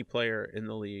any player in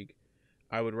the league,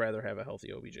 I would rather have a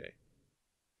healthy OBJ.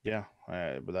 Yeah,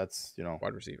 but that's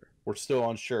wide receiver. We're still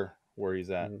unsure where he's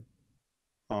at.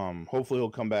 Hopefully he'll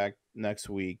come back next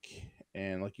week,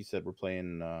 and like you said, we're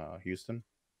playing Houston.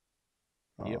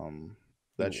 Yep.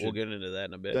 We'll get into that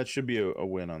in a bit. That should be a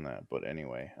win on that. But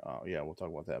anyway, yeah, we'll talk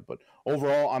about that. But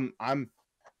overall, I'm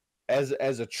as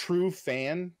a true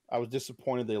fan, I was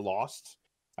disappointed they lost.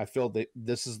 I feel that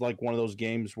this is like one of those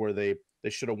games where they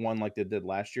should have won like they did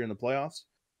last year in the playoffs.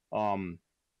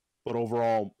 But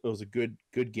overall, it was a good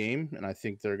game, and I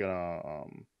think they're gonna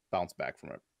bounce back from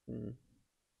it.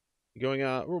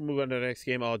 We'll move on to the next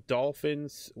game.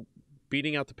 Dolphins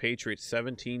beating out the Patriots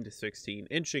 17-16,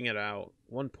 inching it out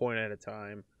 1 point at a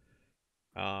time.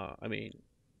 I mean,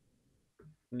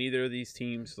 neither of these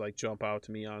teams like jump out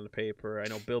to me on the paper. I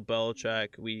know Bill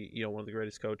Belichick, one of the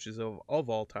greatest coaches of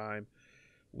all time.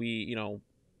 We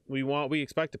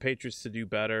expect the Patriots to do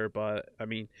better, but I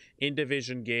mean, in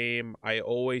division game, I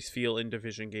always feel in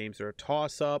division games are a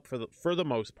toss up for the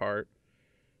most part,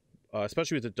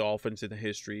 especially with the Dolphins in the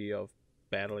history of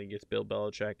battling against Bill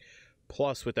Belichick.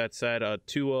 Plus, with that said,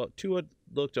 Tua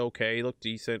looked okay, he looked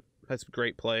decent, had some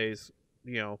great plays.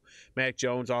 Mac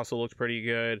Jones also looked pretty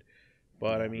good.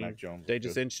 But, I mean, they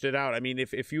just inched it out. I mean,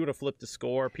 if you would have flipped the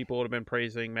score, people would have been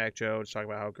praising Mac Jones, talking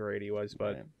about how great he was.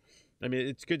 But, right. I mean,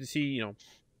 it's good to see,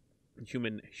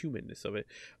 humanness of it.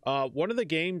 One of the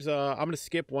games, I'm going to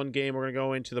skip one game. We're going to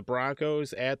go into the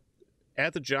Broncos at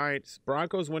the Giants.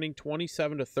 Broncos winning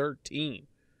 27-13.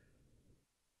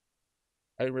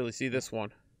 I didn't really see this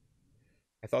one.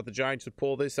 I thought the Giants would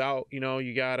pull this out.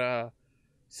 You got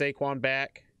Saquon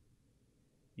back.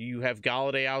 You have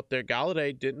Galladay out there.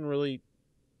 Galladay didn't really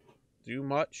do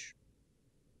much.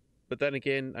 But then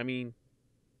again, I mean,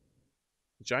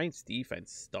 the Giants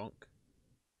defense stunk.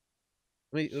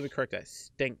 Let me correct that.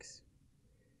 Stinks.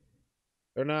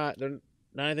 They're not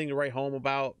anything to write home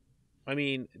about. I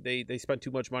mean, they spent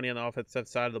too much money on the offensive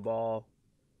side of the ball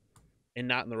and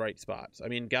not in the right spots. I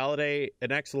mean, Galladay,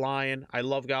 an ex-Lion. I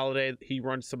love Galladay. He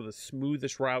runs some of the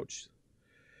smoothest routes.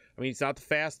 I mean, he's not the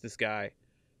fastest guy,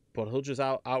 but he'll just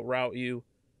out route you.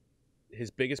 His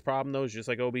biggest problem, though, is just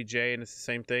like OBJ, and it's the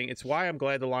same thing. It's why I'm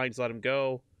glad the Lions let him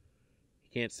go. He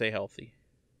can't stay healthy.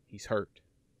 He's hurt.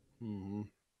 Mm-hmm.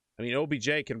 I mean,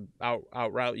 OBJ can out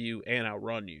route you and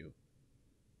outrun you.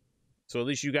 So at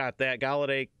least you got that.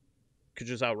 Galladay could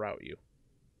just out route you.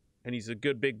 And he's a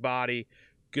good big body,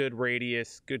 good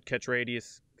radius, good catch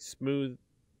radius, smooth,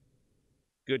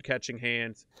 good catching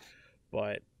hands.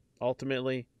 But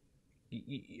ultimately,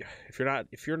 if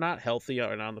you're not healthy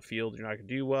and on the field, you're not going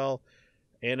to do well.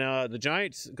 And the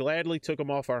Giants gladly took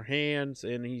him off our hands,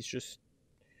 and he's just,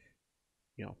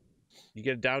 you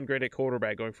get a downgrade at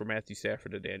quarterback going from Matthew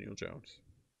Stafford to Daniel Jones.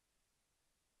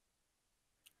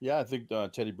 Yeah, I think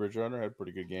Teddy Bridgewater had a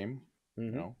pretty good game.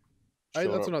 Mm-hmm.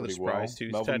 That's another surprise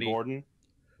too.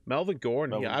 Melvin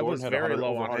Gordon. I was very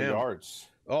low on him. Yards.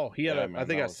 Oh, he had I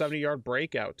think a 70-yard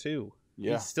breakout too.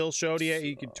 Yeah, he still showed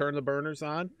he could turn the burners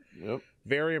on. Yep.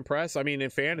 Very impressed. I mean, in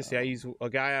fantasy, he's a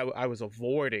guy I was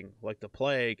avoiding like the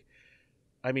plague.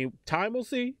 I mean, time will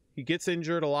see. He gets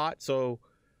injured a lot, so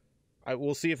I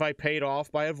will see if I paid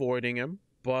off by avoiding him.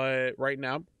 But right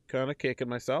now, I'm kind of kicking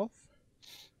myself.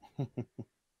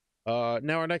 Now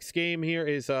our next game here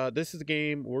is this is the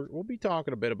game we'll be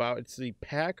talking a bit about. It's the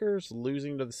Packers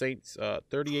losing to the Saints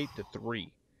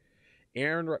 38-3.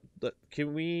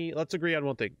 Let's agree on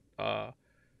one thing.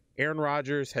 Aaron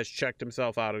Rodgers has checked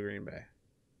himself out of Green Bay.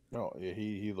 Oh, yeah,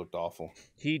 he looked awful.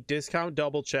 He discount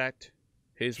double checked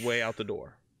his way out the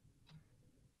door.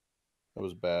 That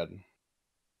was bad.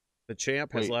 The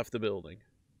champ has left the building.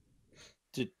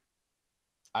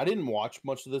 I didn't watch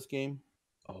much of this game.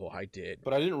 Oh, I did.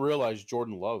 But I didn't realize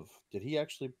Jordan Love. Did he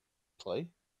actually play?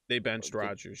 They benched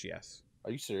Rodgers, yes.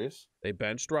 Are you serious? They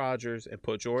benched Rodgers and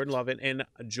put Jordan Love in. And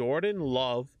Jordan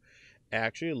Love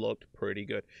actually looked pretty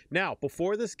good. Now,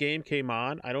 before this game came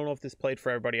on, I don't know if this played for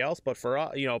everybody else, but for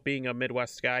us, being a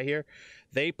Midwest guy here,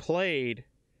 they played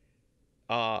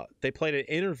an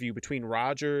interview between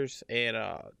Rodgers and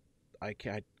I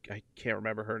can't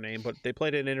remember her name, but they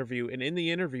played an interview, and in the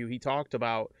interview he talked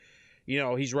about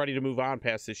he's ready to move on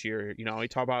past this year. He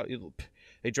talked about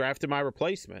they drafted my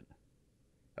replacement.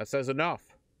 That says enough.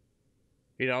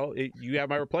 You have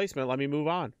my replacement. Let me move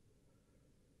on.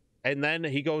 And then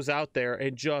he goes out there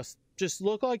and just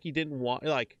looked like he didn't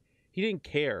he didn't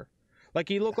care. Like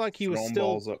he looked like he was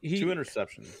still 2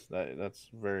 interceptions. That's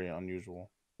very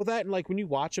unusual. Well, that and when you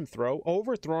watch him throw,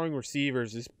 overthrowing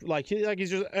receivers is he's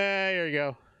just here you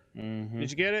go. Mm-hmm.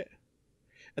 Did you get it?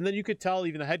 And then you could tell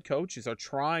even the head coaches are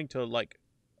trying to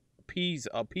appease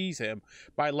him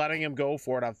by letting him go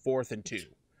for it on 4th and 2,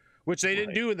 which they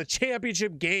didn't do in the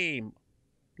championship game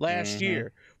last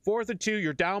year. 4th and 2,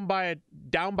 you're down by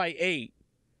 8,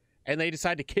 and they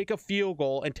decide to kick a field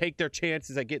goal and take their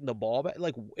chances at getting the ball back.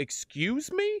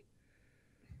 Excuse me?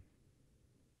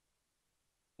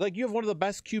 You have one of the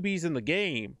best QBs in the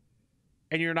game,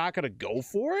 and you're not going to go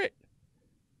for it?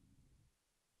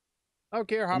 I don't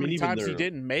care how many times he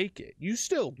didn't make it. You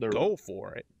still go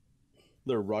for it.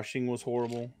 Their rushing was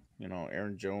horrible.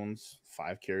 Aaron Jones,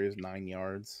 5 carries, 9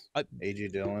 yards. A.J.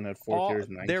 Dillon had 4 carries,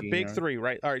 19 They're big yards. 3,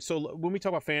 right? All right, so when we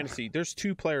talk about fantasy, there's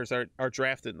 2 players that are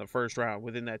drafted in the first round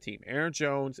within that team. Aaron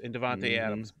Jones and Devontae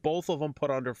Adams. Both of them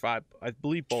put under 5. I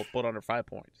believe both put under 5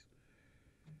 points.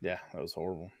 Yeah, that was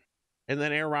horrible. And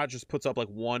then Aaron Rodgers puts up like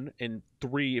 1 and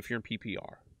 3 if you're in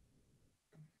PPR.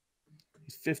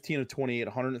 He's 15 of 28,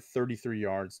 133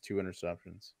 yards, 2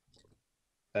 interceptions.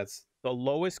 That's the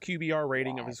lowest QBR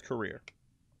rating of his career.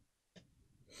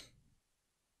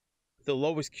 The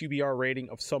lowest QBR rating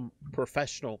of some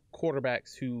professional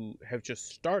quarterbacks who have just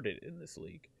started in this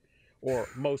league, or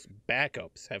most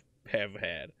backups have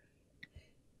had.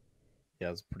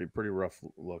 Yeah, it's a pretty rough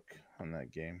look on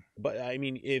that game. But I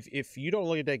mean, if you don't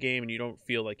look at that game and you don't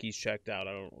feel like he's checked out,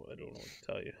 I don't know what to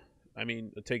tell you. I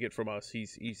mean, take it from us,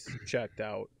 he's checked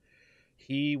out.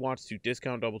 He wants to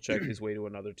discount double check his way to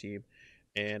another team.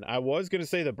 And I was going to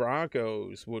say the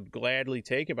Broncos would gladly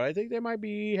take it, but I think they might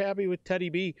be happy with Teddy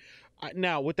B.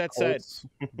 Now, with that said,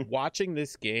 watching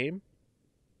this game,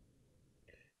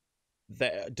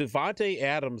 Devontae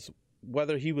Adams,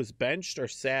 whether he was benched or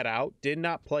sat out, did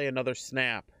not play another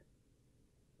snap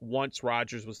once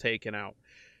Rodgers was taken out.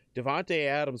 Devontae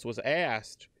Adams was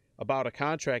asked about a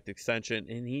contract extension,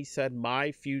 and he said,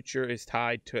 my future is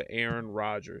tied to Aaron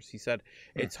Rodgers. He said,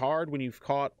 it's hard when you've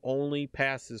caught only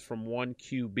passes from one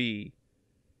QB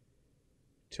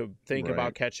to think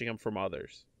about catching them from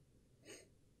others.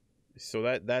 So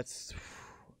that's,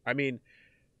 I mean,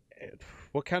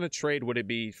 what kind of trade would it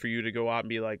be for you to go out and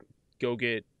be like, go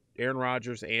get Aaron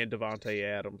Rodgers and Devontae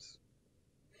Adams?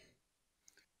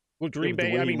 Well, Green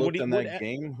Bay, I mean,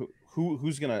 game,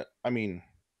 who's gonna? I mean,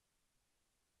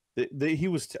 he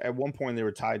was at one point they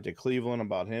were tied to Cleveland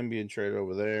about him being traded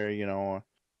over there. You know,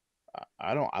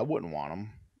 I wouldn't want him.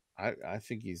 I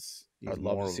think he's I'd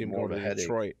love to see him go to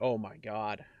Detroit. Oh my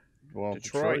God. Well,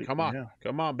 Detroit, come on,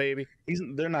 come on, baby.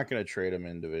 They're not going to trade him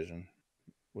in division.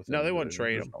 No, they wouldn't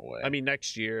trade him. No, I mean,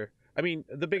 next year. I mean,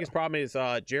 the biggest problem is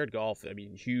Jared Goff. I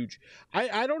mean, huge.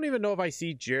 I don't even know if I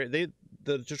see Jared.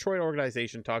 The Detroit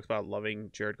organization talks about loving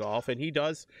Jared Goff, and he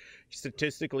does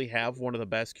statistically have one of the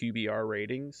best QBR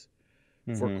ratings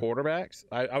for quarterbacks.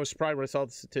 I was surprised when I saw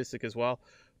the statistic as well,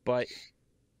 but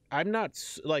I'm not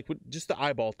like just the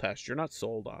eyeball test. You're not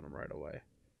sold on him right away.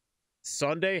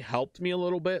 Sunday helped me a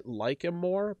little bit like him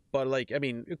more, but like, I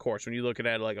mean, of course, when you look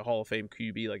at like a Hall of Fame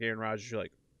QB like Aaron Rodgers, you're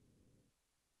like,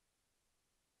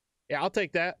 yeah, I'll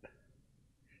take that.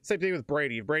 Same thing with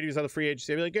Brady. If Brady was on the free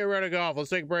agency, I'd be like, get rid of Goff. Let's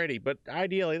take Brady. But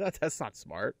ideally, that's not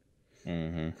smart.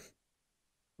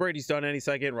 Brady's done any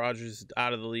second. Rodgers is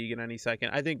out of the league in any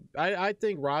second. I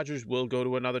think Rodgers will go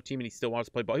to another team, and he still wants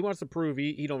to play ball. He wants to prove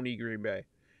he don't need Green Bay.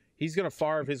 He's gonna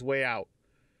farve his way out.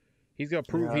 He's gonna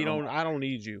prove I don't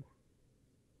need you.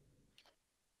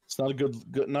 It's not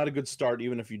a good start,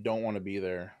 even if you don't want to be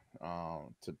there.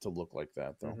 To look like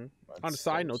that though. On a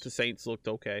side note, the Saints looked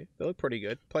okay. They look pretty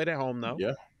good. Played at home though.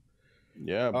 Yeah.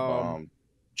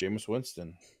 Jameis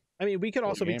Winston. I mean, we could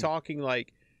also be talking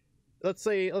like, let's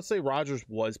say Rodgers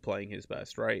was playing his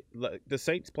best, right? The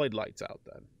Saints played lights out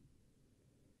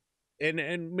then.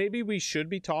 And maybe we should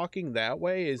be talking that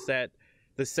way, is that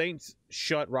the Saints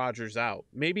shut Rodgers out.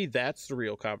 Maybe that's the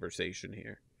real conversation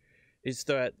here. Is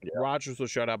that Rodgers was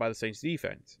shut out by the Saints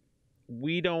defense.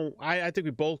 I think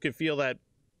we both could feel that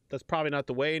that's probably not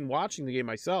the way. And watching the game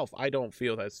myself, I don't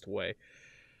feel that's the way.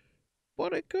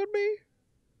 But it could be.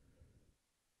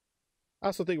 I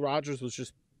also think Rodgers was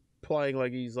just playing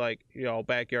like he's like,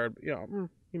 backyard, you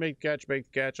make the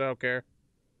catch, I don't care.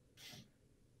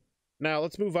 Now,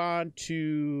 let's move on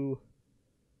to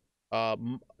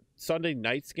Sunday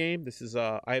night's game. This is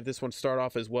I have this one start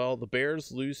off as well. The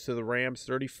Bears lose to the Rams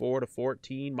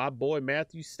 34-14. My boy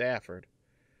Matthew Stafford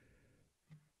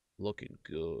looking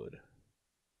good.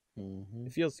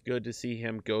 It feels good to see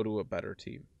him go to a better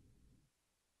team.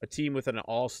 A team with an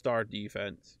all-star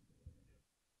defense,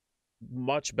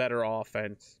 much better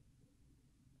offense,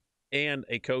 and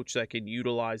a coach that can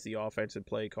utilize the offense and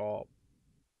play call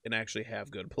and actually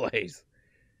have good plays.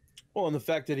 Well, and the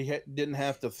fact that he didn't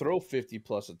have to throw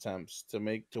 50-plus attempts to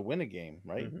win a game,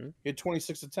 right? He had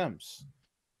 26 attempts,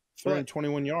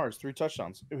 321 yards, 3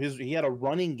 touchdowns. He had a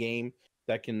running game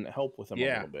that can help with him a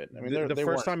little bit. I mean, the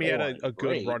first time he had a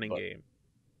good running game.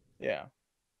 Yeah.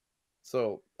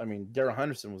 So, I mean, Darrell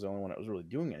Henderson was the only one that was really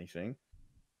doing anything.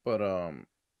 But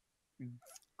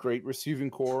great receiving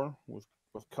core with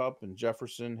Kupp and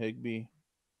Jefferson, Higbee,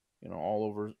 all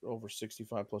over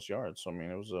 65-plus yards. So, I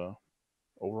mean, it was a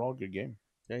overall good game.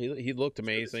 Yeah, he looked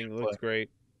amazing. He looked great.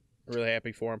 Really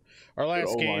happy for him. Our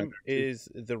last game is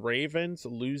the Ravens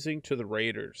losing to the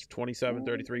Raiders,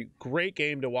 27-33. Great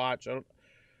game to watch.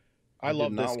 I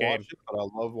love this game. But I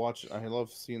love watching. I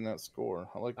love seeing that score.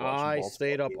 I like watching. I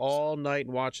stayed up all night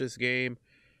and watched this game.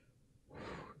 I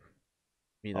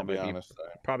mean, I'll be honest.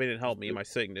 Probably didn't help me in my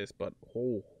sickness, but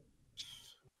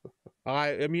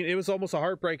I mean, it was almost a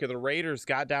heartbreaker. The Raiders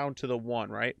got down to the 1,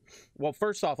 right? Well,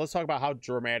 first off, let's talk about how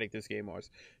dramatic this game was.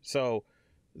 So,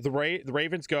 the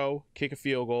Ravens go kick a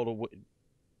field goal to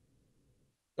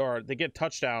or they get a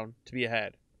touchdown to be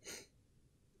ahead.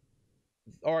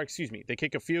 Or excuse me, they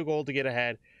kick a field goal to get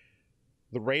ahead.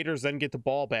 The Raiders then get the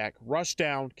ball back, rush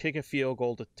down, kick a field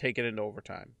goal to take it into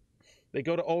overtime. They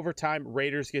go to overtime,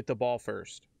 Raiders get the ball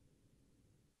first.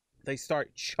 They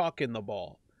start chucking the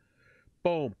ball.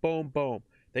 Boom, boom, boom.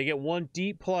 They get one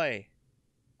deep play.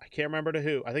 I can't remember to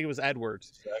who. I think it was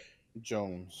Edwards.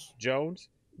 Jones.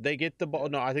 They get the ball.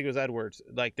 No, I think it was Edwards.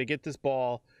 Like, they get this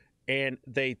ball, and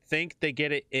they think they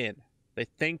get it in. They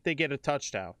think they get a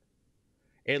touchdown.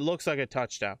 It looks like a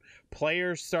touchdown.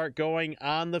 Players start going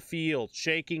on the field,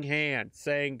 shaking hands,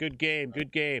 saying, good game,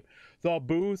 good game. The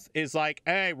booth is like,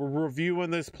 hey, we're reviewing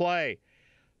this play.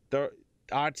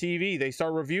 On TV, they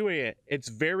start reviewing it. It's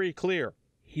very clear.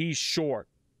 He's short.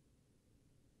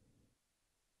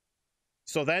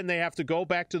 So then they have to go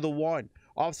back to the 1.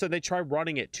 All of a sudden, they try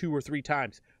running it 2 or 3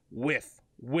 times. Whiff,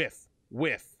 whiff,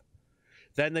 whiff.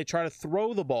 Then they try to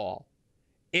throw the ball.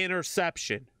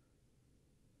 Interception.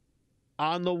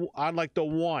 On like the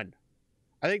 1.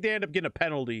 I think they end up getting a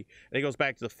penalty, and it goes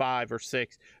back to the 5 or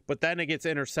 6. But then it gets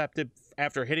intercepted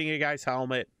after hitting a guy's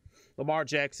helmet. Lamar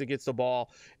Jackson gets the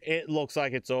ball. It looks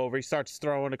like it's over. He starts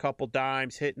throwing a couple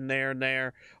dimes, hitting there and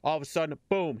there. All of a sudden,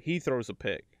 boom, he throws a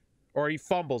pick. Or he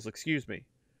fumbles, excuse me.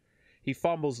 He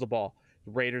fumbles the ball.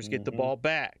 The Raiders get the ball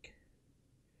back.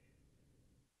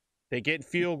 They get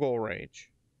field goal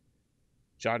range.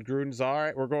 John Gruden's, all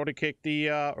right, we're going to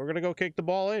go kick the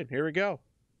ball in. Here we go.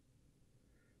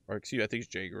 Or excuse me, I think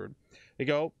it's Jay Gruden. We're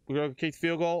going to kick the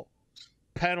field goal.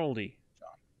 Penalty.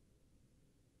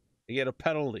 They get a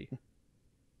penalty.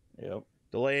 Yep.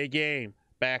 Delay a game.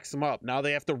 Backs them up. Now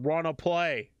they have to run a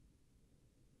play.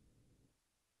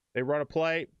 They run a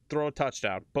play, throw a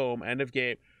touchdown. Boom, end of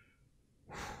game.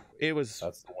 That's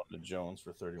the one to Jones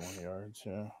for 31 yards.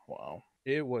 Yeah. Wow.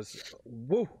 It was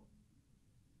woo.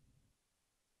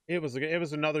 It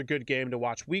was another good game to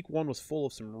watch. Week 1 was full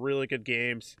of some really good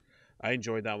games. I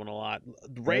enjoyed that one a lot.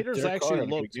 The Raiders actually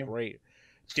looked great.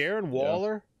 Darren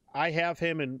Waller, I have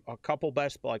him in a couple I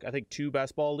think 2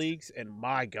 best ball leagues, and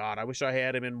my God, I wish I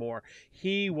had him in more.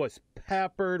 He was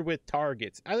peppered with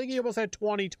targets. I think he almost had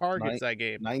 20 targets that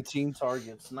game. 19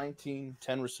 targets, 10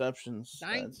 receptions.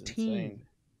 19.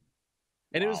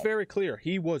 And It was very clear.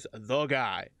 He was the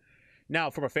guy. Now,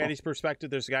 from a fantasy perspective,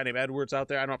 there's a guy named Edwards out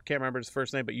there. I can't remember his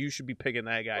first name, but you should be picking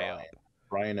that guy up.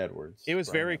 Brian Edwards. It was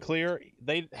very clear.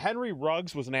 Henry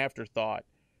Ruggs was an afterthought.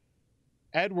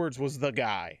 Edwards was the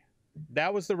guy.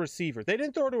 That was the receiver. They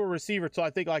didn't throw to a receiver until I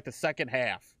think like the second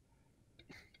half.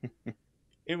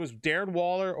 It was Darren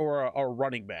Waller or a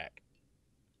running back.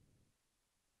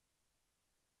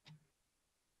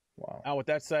 Wow. Now, with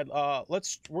that said,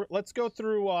 let's go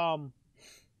through.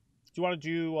 Do you want to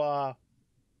do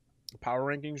power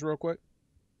rankings real quick?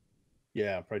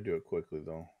 Yeah, I'll probably do it quickly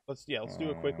though. Let's do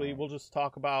it quickly. We'll just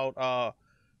talk about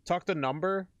talk the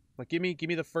number. Like give me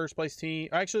the first place team.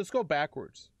 Actually, let's go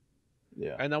backwards.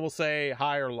 Yeah. And then we'll say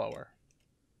high or lower.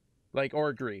 Like, or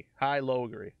agree. High, low,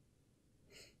 agree.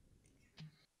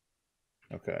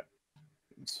 Okay.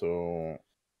 So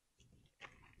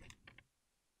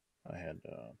I had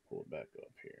to pull it back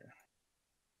up here.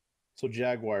 So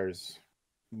Jaguars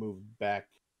moved back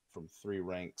from 3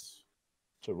 ranks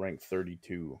to rank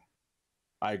 32.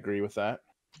 I agree with that.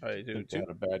 I do too. They had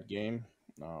a bad game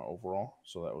overall,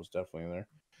 so that was definitely there.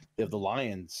 They have the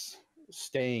Lions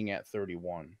staying at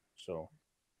 31, so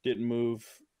didn't move.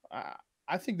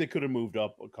 I think they could have moved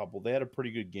up a couple. They had a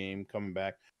pretty good game coming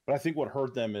back, but I think what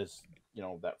hurt them is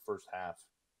that first half.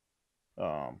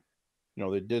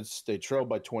 They trailed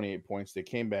by 28 points. They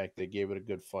came back. They gave it a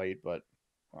good fight, but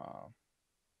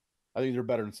I think they're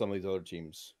better than some of these other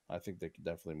teams. I think they could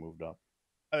definitely moved up.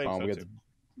 I think so we got too.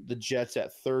 The Jets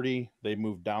at 30. They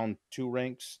moved down 2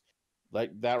 ranks.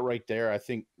 Like that right there, I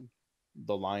think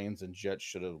the Lions and Jets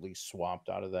should have at least swapped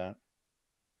out of that,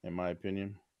 in my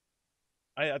opinion.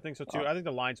 I think so too. I think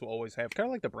the Lions will always have, kind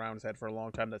of like the Browns had for a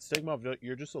long time, that stigma of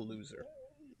you're just a loser.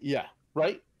 Yeah,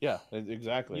 right? Yeah,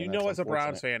 exactly. You know, as a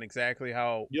Browns fan, exactly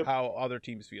how other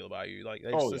teams feel about you. Like,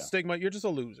 the stigma, you're just a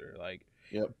loser. Like,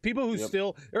 people who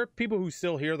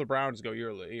still hear the Browns go,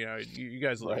 you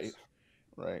guys lose.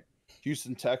 Right.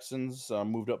 Houston Texans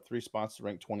moved up 3 spots to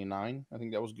rank 29. I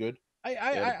think that was good.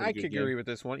 I could agree with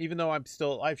this one, even though I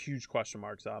have huge question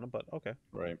marks on them, but okay.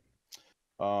 Right.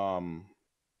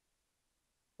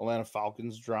 Atlanta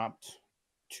Falcons dropped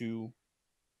 2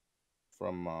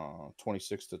 from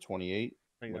 26 to 28.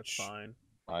 I think that's fine.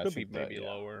 I Could think be maybe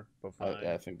lower, but fine.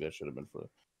 I think that should have been for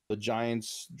The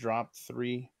Giants dropped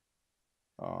 3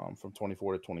 from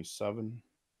 24 to 27,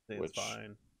 It's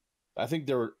fine. I think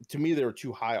they were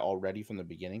too high already from the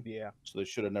beginning. Yeah. So they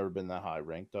should have never been that high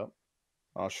ranked up.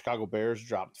 Chicago Bears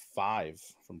dropped 5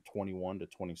 from 21 to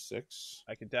 26.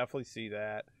 I could definitely see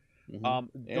that.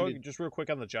 Mm-hmm. Just real quick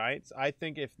on the Giants, I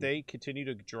think if they continue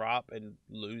to drop and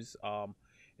lose,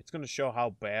 it's going to show how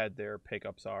bad their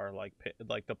pickups are. Like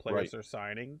the players they're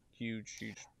signing, huge.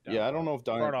 Yeah, I don't know if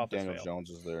Daniel fail. Jones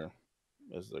is there.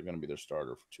 Is they're going to be their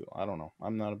starter for too long? I don't know.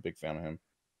 I'm not a big fan of him.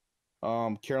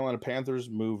 Carolina Panthers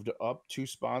moved up 2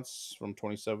 spots from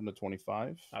 27 to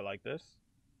 25. I like this.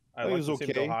 I think like it's to see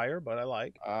okay. them go higher, but I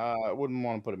like. I wouldn't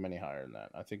want to put them any higher than that.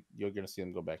 I think you're going to see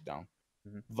them go back down.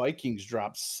 Mm-hmm. Vikings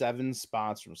dropped 7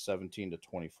 spots from 17 to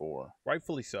 24.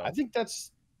 Rightfully so. I think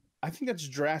that's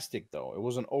drastic though. It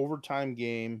was an overtime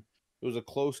game. It was a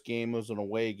close game. It was an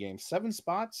away game. 7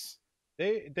 spots.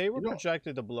 They were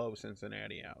projected to blow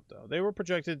Cincinnati out though. They were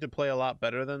projected to play a lot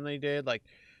better than they did. Like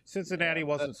Cincinnati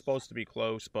wasn't supposed to be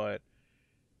close, but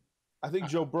I think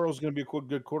Joe Burrow's going to be a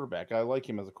good quarterback. I like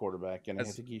him as a quarterback, and I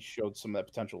think he showed some of that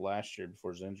potential last year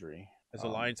before his injury. As a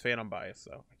Lions fan, I'm biased,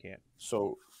 so I can't.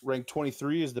 So ranked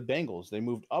 23 is the Bengals. They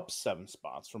moved up 7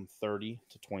 spots from 30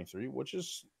 to 23,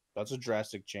 that's a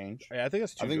drastic change. Yeah, I think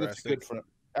that's too drastic. That's good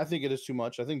I think it is too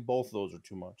much. I think both of those are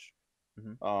too much.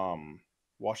 Mm-hmm.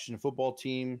 Washington football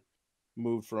team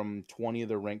moved from 20.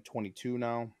 They're ranked 22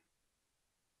 now.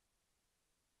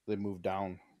 They moved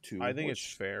down to. I think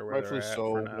it's fair. Rightfully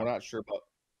so. We're not sure about.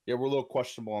 Yeah, we're a little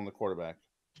questionable on the quarterback.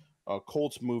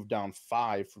 Colts moved down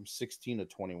 5 from 16 to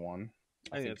 21.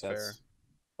 I think that's fair.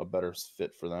 A better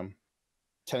fit for them.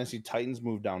 Tennessee Titans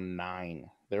moved down 9.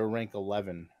 They were ranked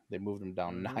 11. They moved them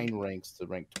down 9 ranks to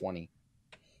rank 20.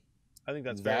 I think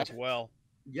that's fair as well.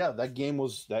 Yeah, that game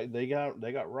was they got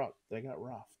rough.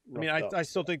 I mean, I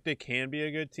still think they can be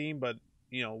a good team, but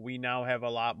we now have a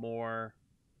lot more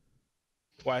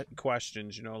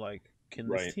questions. Like, can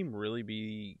this team really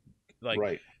be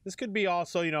like? This could be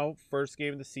also first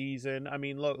game of the season. I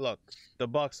mean, look, the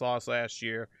Bucs lost last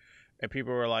year, and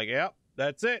people were like, "Yep,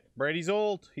 that's it. Brady's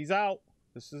old. He's out.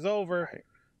 This is over." Right.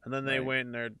 And then they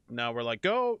went, and now we're like,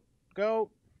 "Go."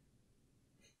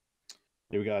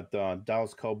 We got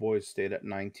Dallas Cowboys stayed at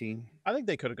 19. I think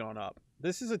they could have gone up.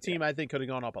 This is a team I think could have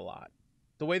gone up a lot.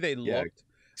 The way they looked,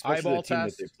 eyeball the team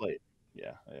test. That they played.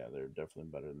 Yeah, they're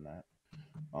definitely better than that.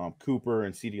 Cooper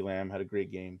and CeeDee Lamb had a great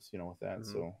games, with that.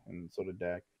 Mm-hmm. So did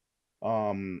Dak.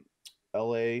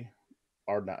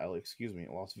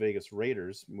 Las Vegas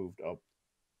Raiders moved up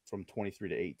from 23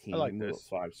 to 18. I like they moved this.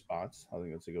 Up 5 spots. I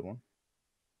think that's a good one.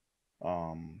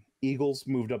 Eagles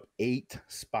moved up 8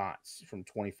 spots from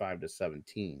 25 to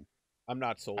 17. I'm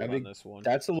not sold on this one.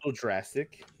 That's a little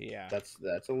drastic. Yeah, that's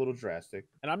a little drastic.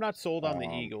 And I'm not sold on the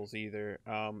Eagles either.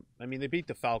 I mean, they beat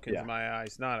the Falcons in my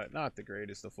eyes. Not the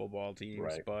greatest of football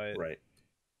teams, but I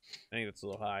think that's a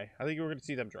little high. I think we're going to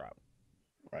see them drop.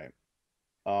 Right.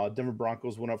 Denver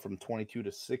Broncos went up from 22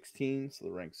 to 16, so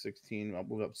they're ranked 16.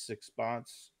 Moved up 6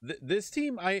 spots. This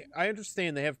team, I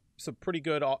understand they have some pretty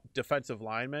good defensive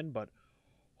linemen, but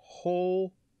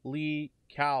holy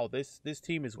cow, this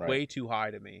team is way too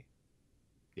high to me.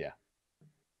 Yeah.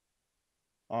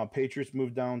 Patriots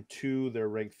moved down 2. They're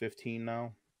ranked 15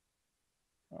 now.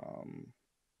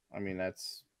 I mean,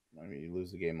 you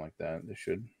lose a game like that. They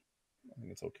should. I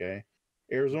think it's okay.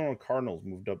 Arizona Cardinals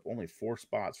moved up only 4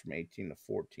 spots from 18 to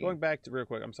 14. Going back to real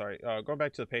quick, I'm sorry. Going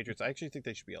back to the Patriots, I actually think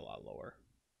they should be a lot lower.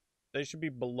 They should be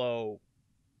below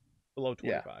 25.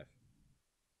 Yeah.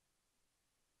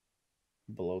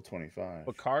 Below 25.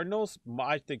 But Cardinals,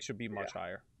 I think, should be much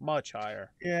higher. Much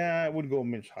higher. Yeah, I would go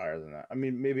much higher than that. I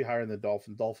mean, maybe higher than the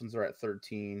Dolphins. Dolphins are at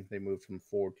 13. They moved from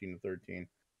 14 to 13.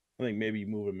 I think maybe you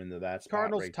move them into that spot.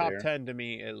 Cardinals right top there. 10 to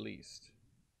me at least.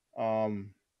 So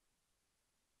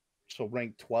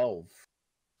ranked 12.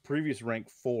 Previous rank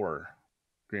 4.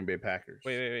 Green Bay Packers.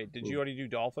 Wait. Did you already do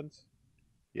Dolphins?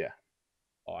 Yeah.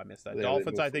 Oh, I missed that.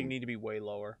 Dolphins, I think, need to be way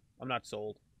lower. I'm not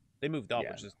sold. They moved up,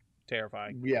 which is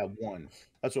terrifying. Yeah, 1.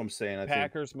 That's what I'm saying. I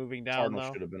Packers moving down.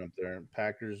 Cardinals should have been up there.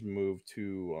 Packers moved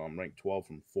to rank 12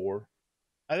 from 4.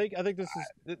 I think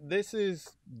this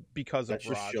is because that's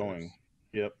of Rodgers. Just showing.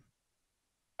 Yep.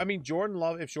 I mean, Jordan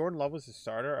Love. If Jordan Love was the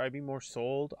starter, I'd be more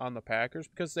sold on the Packers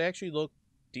because they actually look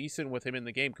decent with him in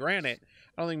the game. Granted,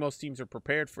 I don't think most teams are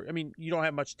prepared for. I mean, you don't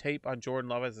have much tape on Jordan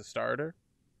Love as a starter.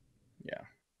 Yeah.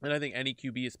 And I think any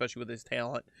QB, especially with his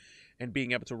talent and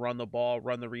being able to run the ball,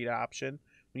 run the read option,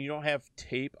 when you don't have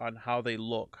tape on how they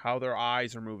look, how their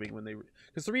eyes are moving when they,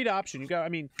 because the read option,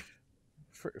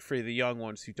 for the young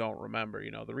ones who don't remember,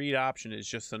 the read option is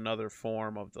just another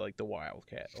form of the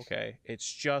Wildcat. Okay,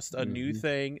 it's just a new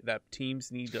thing that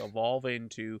teams need to evolve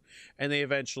into, and they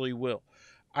eventually will.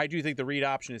 I do think the read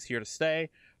option is here to stay.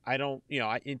 I don't,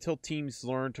 until teams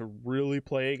learn to really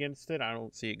play against it, I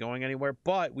don't see it going anywhere.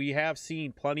 But we have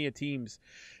seen plenty of teams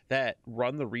that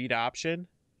run the read option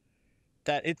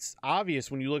that it's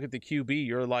obvious when you look at the QB,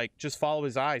 you're like, just follow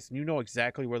his eyes, and you know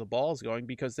exactly where the ball is going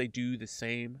because they do the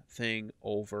same thing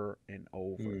over and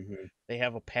over. They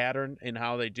have a pattern in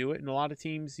how they do it, and a lot of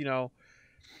teams,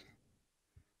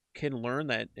 can learn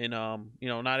that. And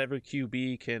not every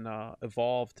QB can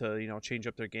evolve to change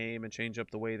up their game and change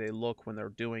up the way they look when they're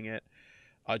doing it.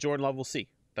 Jordan Love will see.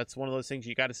 That's one of those things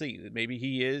you got to see. Maybe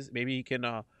he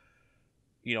can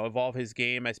evolve his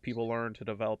game as people learn to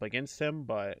develop against him,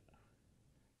 but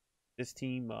this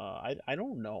team, I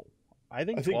don't know. I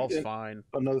think 12's fine.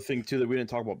 Another thing too that we didn't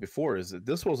talk about before is that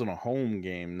this wasn't a home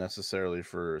game necessarily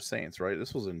for Saints, right?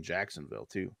 This was in Jacksonville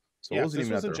too, so it wasn't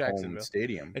even at their home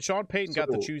stadium. And Sean Payton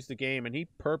got to choose the game, and he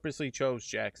purposely chose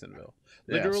Jacksonville.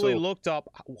 Literally looked up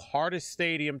hardest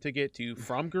stadium to get to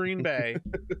from Green Bay,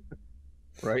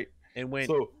 right? And went.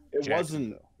 So it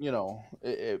wasn't,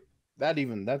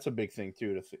 that's a big thing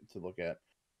too to look at.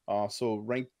 So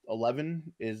ranked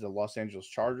 11 is the Los Angeles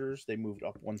Chargers. They moved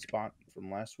up one spot from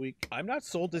last week. I'm not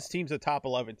sold this team's a top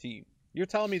 11 team. You're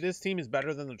telling me this team is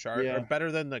better than the Chargers, or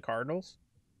better than the Cardinals?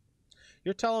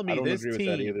 You're telling me this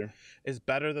team is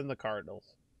better than the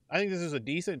Cardinals? I think this is a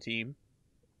decent team.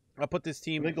 I'll put this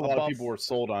team. I think a lot of people were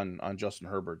sold on Justin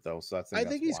Herbert though, so I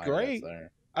think he's great.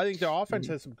 I think the offense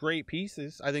has some great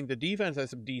pieces. I think the defense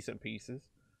has some decent pieces.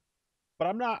 But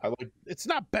I'm not. It's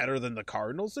not better than the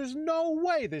Cardinals. There's no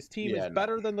way this team is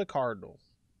better than the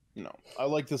Cardinals. No, I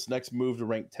like this next move to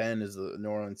rank 10 is the New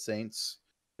Orleans Saints.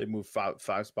 They moved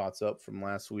five spots up from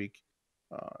last week.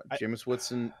 Jameis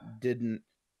Winston didn't.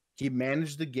 He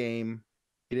managed the game.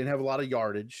 He didn't have a lot of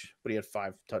yardage, but he had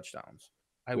 5 touchdowns.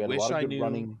 I wish I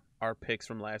knew our picks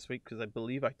from last week because I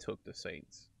believe I took the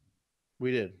Saints. We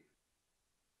did.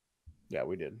 Yeah,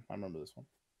 we did. I remember this one.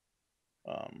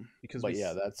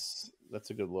 That's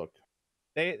a good look.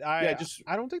 I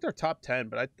don't think they're top 10,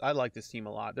 but I like this team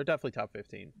a lot. They're definitely top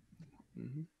 15.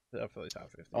 Definitely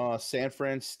top 15. San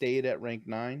Fran stayed at rank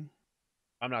 9.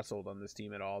 I'm not sold on this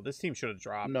team at all. This team should have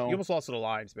dropped. No. You almost lost to the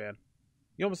Lions, man.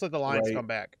 You almost let the Lions come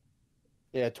back.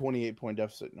 Yeah, 28-point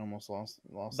deficit and almost lost.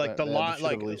 Like the Lions.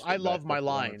 Like I love my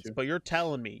Lions, but you're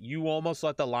telling me you almost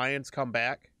let the Lions come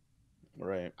back?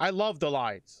 Right. I love the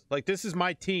Lions. Like this is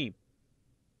my team.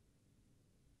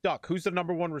 Duck, who's the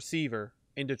number 1 receiver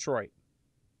in Detroit?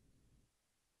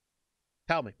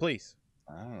 Tell me, please.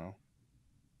 I don't know.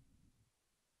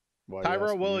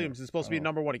 Tyrell Williams is supposed to be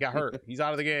number 1. He got hurt. He's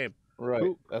out of the game. Right.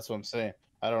 That's what I'm saying.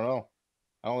 I don't know.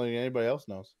 I don't think anybody else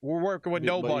knows. We're working with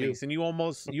nobodies, and you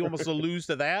almost lose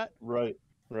to that. Right.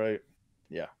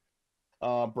 Yeah.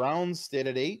 Browns stayed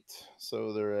at 8,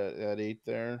 so they're at 8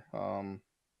 there.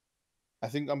 I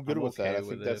think I'm good with that. I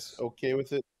think that's okay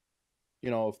with it.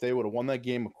 If they would have won that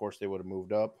game, of course they would have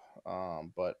moved up.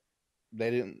 But they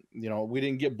didn't. We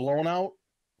didn't get blown out.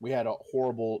 We had a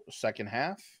horrible second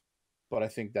half, but I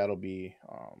think that'll be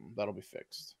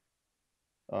fixed.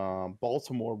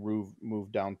 Baltimore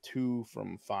moved down 2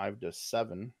 from 5 to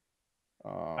 7.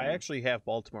 I actually have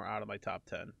Baltimore out of my top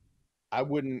 10. I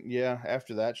wouldn't. Yeah,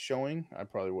 after that showing, I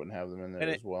probably wouldn't have them in there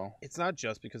as well. It's not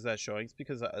just because of that showing. It's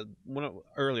because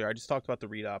earlier I just talked about the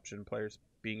read option players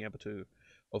being able to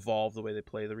evolve the way they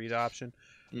play the read option.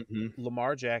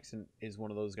 Lamar Jackson is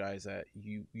one of those guys that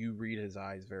you read his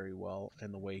eyes very well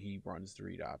and the way he runs the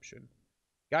read option.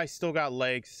 Guy still got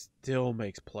legs, still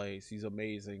makes plays. He's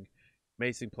amazing.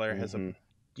 Amazing player. Has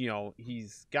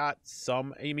he's got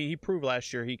some. I mean, he proved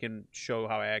last year he can show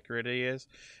how accurate he is,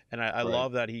 and I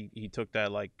love that he took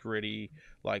that like gritty,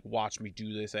 like watch me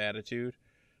do this attitude.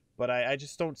 But I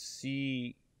just don't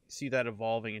see that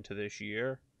evolving into this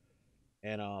year,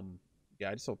 and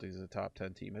I just don't think it's a top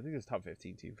 10 team. I think it's a top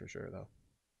 15 team for sure though.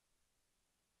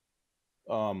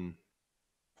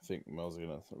 I think Mel's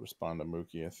gonna respond to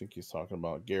Mookie. I think he's talking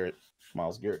about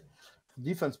Myles Garrett.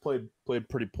 Defense played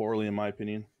pretty poorly in my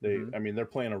opinion. They're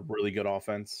playing a really good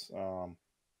offense.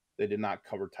 They did not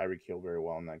cover Tyreek Hill very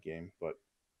well in that game. But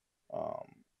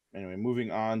anyway,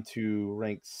 moving on to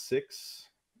ranked 6.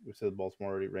 We said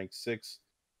Baltimore already ranked 6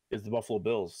 is the Buffalo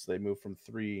Bills. They moved from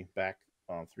 3 back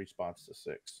 3 spots to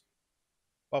 6.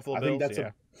 Buffalo Bills.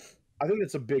 I think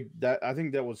that's a big. I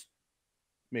think that was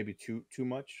maybe too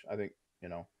much. I think you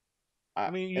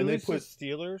lose the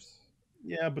Steelers.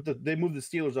 Yeah, but they moved the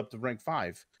Steelers up to rank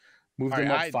 5. Move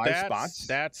them up 5 spots.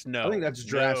 That's no. I think that's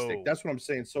drastic. No, that's what I'm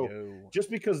saying. So just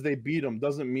because they beat them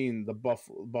doesn't mean the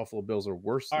Buffalo Bills are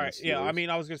worse than the Steelers. Yeah, I mean,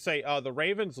 I was going to say the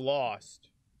Ravens lost.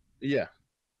 Yeah.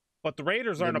 But the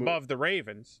Raiders aren't above the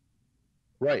Ravens.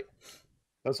 Right.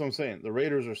 That's what I'm saying. The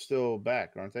Raiders are still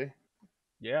back, aren't they?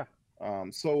 Yeah.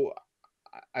 So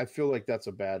I feel like that's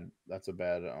a bad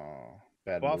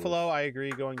Buffalo, move. I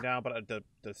agree, going down, but the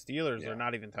Steelers are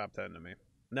not even top 10 to me.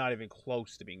 Not even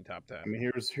close to being top 10. I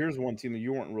mean, here's one team that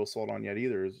you weren't real sold on yet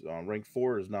either. Is ranked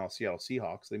 4 is now Seattle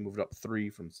Seahawks. They moved up 3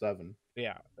 from 7.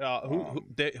 Yeah.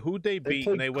 Who'd they beat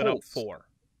and they Colts. went up 4?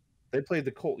 They played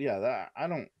the Colts. Yeah,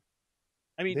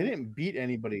 I mean, they didn't beat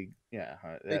anybody. Yeah.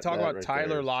 They talk about right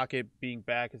Tyler Lockett being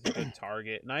back as a good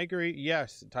target. And I agree.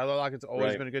 Yes, Tyler Lockett's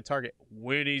always been a good target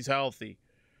when he's healthy.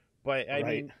 But, I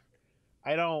mean,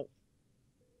 I don't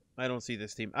see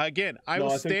this team. Again, I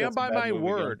will stand by my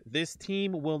word. Again. This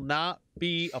team will not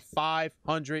be a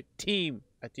 500 team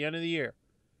at the end of the year.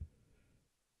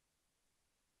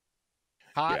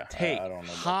 Hot take. I don't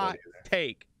know Hot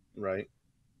take. Right.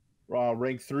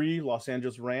 Rank 3, Los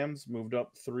Angeles Rams moved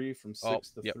up 3 from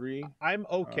 6 to 3. I'm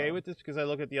okay with this because I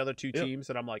look at the other 2 teams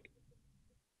and I'm like,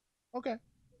 okay,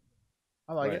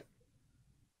 I like it.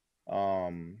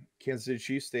 Kansas City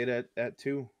Chiefs stayed at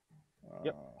 2.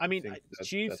 Yep. I mean,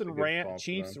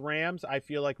 Chiefs Rams. I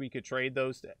feel like we could trade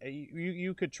those.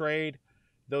 You could trade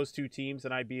those 2 teams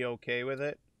and I'd be okay with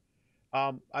it.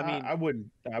 I mean, I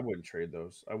wouldn't trade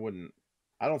those.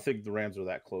 I don't think the Rams are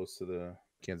that close to the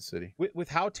Kansas City. With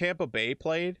how Tampa Bay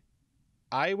played,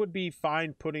 I would be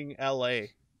fine putting LA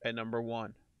at number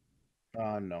 1.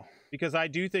 No. Because I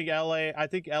do think LA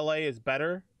is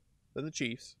better than the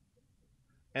Chiefs.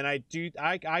 And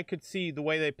I could see the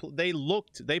way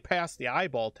they passed the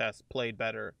eyeball test, played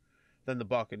better than the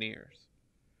Buccaneers.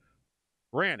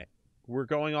 Granted, we're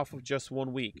going off of just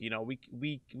 1 week. You know,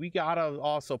 we gotta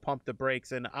also pump the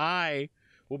brakes, and I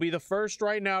will be the first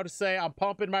right now to say I'm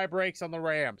pumping my brakes on the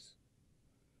Rams.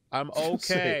 I'm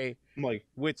okay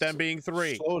with them being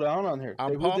 3. Slow down on here.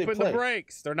 I'm pumping the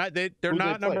brakes. They're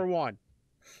not number 1.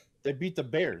 They beat the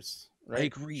Bears. Right? I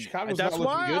agree. That's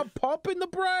why I'm pumping the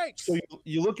brakes. So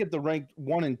you look at the ranked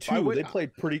 1 and 2. They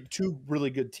played 2 really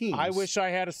good teams. I wish I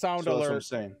had a sound alert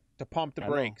to pump the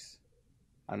brakes.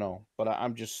 I know, but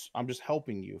I'm just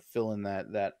helping you fill in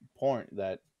that point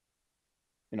that,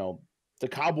 you know, the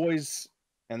Cowboys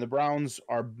and the Browns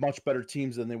are much better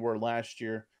teams than they were last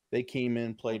year. They came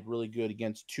in, played really good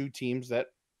against 2 teams that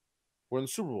were in the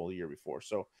Super Bowl the year before.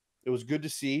 So it was good to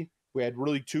see. We had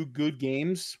really 2 good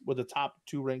games with the top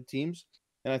 2 ranked teams,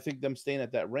 and I think them staying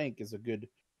at that rank is a good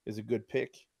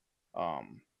pick.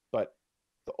 But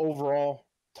the overall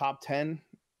top 10,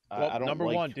 I don't number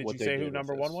like 1. Did you say who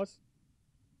number 1 was?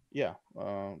 Yeah,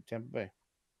 Tampa Bay.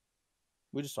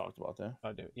 We just talked about that.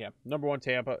 I do. Yeah, number 1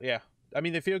 Tampa. Yeah, I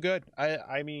mean they feel good.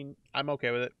 I mean I'm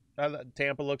okay with it.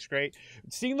 Tampa looks great.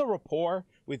 Seeing the rapport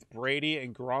with Brady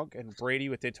and Gronk and Brady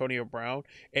with Antonio Brown,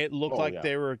 it looked like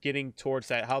they were getting towards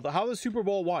that. How the Super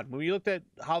Bowl won. When we looked at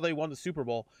how they won the Super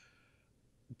Bowl,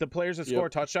 the players that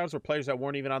scored touchdowns were players that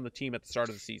weren't even on the team at the start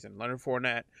of the season. Leonard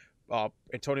Fournette,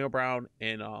 Antonio Brown,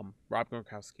 and Rob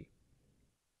Gronkowski.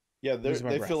 Yeah,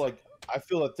 I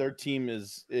feel like their team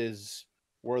is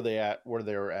where they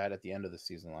were at the end of the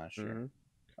season last year.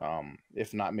 Mm-hmm.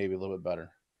 If not maybe a little bit better.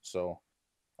 So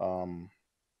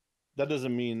that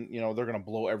doesn't mean, you know, they're going to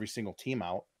blow every single team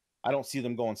out. I don't see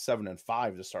them going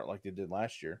 7-5 to start like they did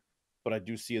last year, but I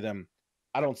don't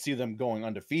see them going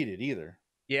undefeated either.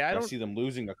 Yeah, I don't see them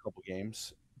losing a couple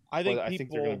games. I think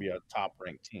they're going to be a top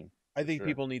ranked team. I think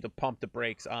people need to pump the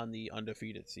brakes on the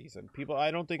undefeated season.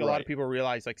 I don't think a lot of people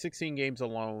realize 16 games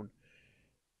alone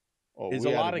is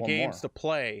a lot of games to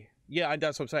play. Yeah,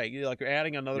 that's what I'm saying. You're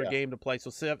adding another game to play. So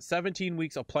 17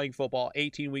 weeks of playing football,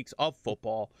 18 weeks of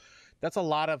football. That's a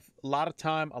lot of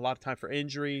time. A lot of time for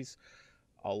injuries,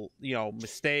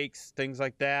 mistakes, things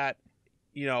like that.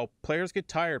 You know, players get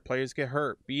tired, players get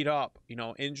hurt, beat up. You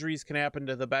know, injuries can happen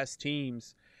to the best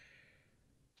teams.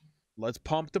 Let's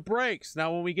pump the brakes.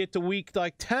 Now, when we get to week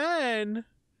 10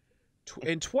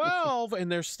 and 12,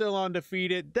 and they're still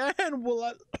undefeated, then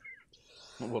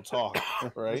we'll talk,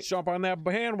 right? Let's jump on that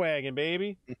bandwagon,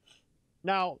 baby.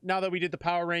 Now that we did the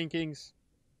power rankings,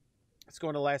 let's go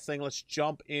into the last thing. Let's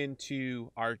jump into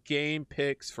our game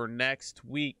picks for next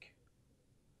week.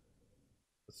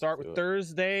 Let's start with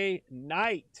Thursday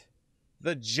night.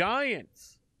 The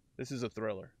Giants. This is a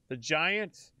thriller. The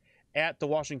Giants at the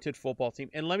Washington football team.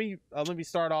 And let me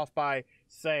start off by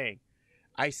saying,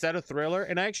 I said a thriller,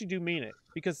 and I actually do mean it,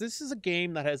 because this is a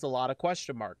game that has a lot of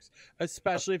question marks,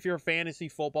 especially if you're a fantasy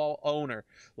football owner.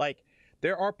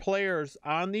 There are players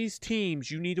on these teams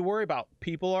you need to worry about.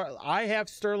 I have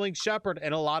Sterling Shepard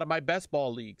in a lot of my best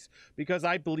ball leagues because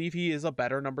I believe he is a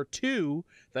better number 2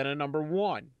 than a number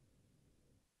 1.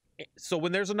 So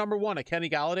when there's a number 1, a Kenny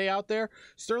Galladay out there,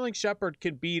 Sterling Shepard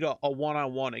can beat a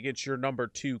one-on-one against your number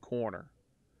 2 corner.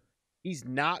 He's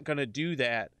not going to do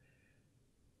that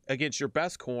against your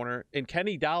best corner, and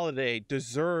Kenny Galladay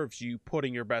deserves you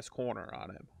putting your best corner on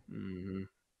him. Mm-hmm.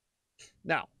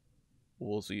 Now,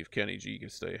 we'll see if Kenny G can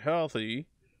stay healthy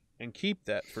and keep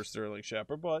that for Sterling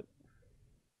Shepard, but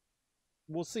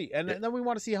we'll see. And then we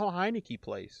want to see how Heineke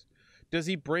plays. Does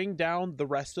he bring down the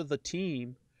rest of the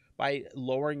team by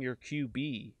lowering your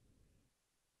QB?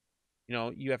 You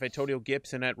know, you have Antonio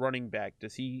Gibson at running back.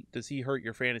 Does he hurt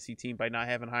your fantasy team by not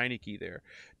having Heineke there?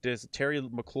 Does Terry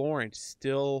McLaurin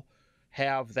still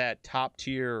have that top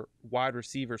tier wide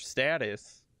receiver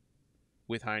status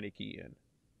with Heineke in?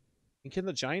 And can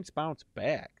the Giants bounce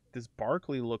back? Does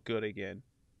Barkley look good again?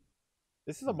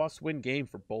 This is a must-win game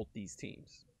for both these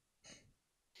teams.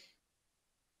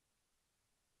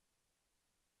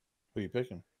 Who are you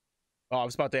picking? Oh, I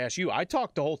was about to ask you. I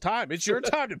talked the whole time. It's your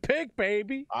time to pick,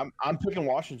 baby. I'm picking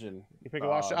Washington. You picking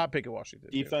Washington? I'm picking Washington.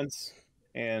 Defense,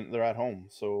 and they're at home.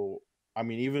 So, I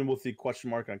mean, even with the question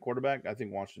mark on quarterback, I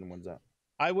think Washington wins out.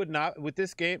 I would not with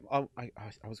this game. I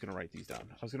was going to write these down.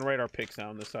 I was going to write our picks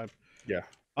down this time. Yeah.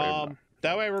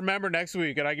 That way I remember next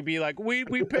week, and I can be like, we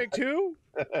picked who?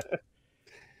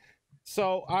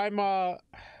 So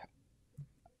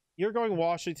you're going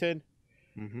Washington.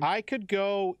 Mm-hmm. I could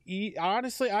go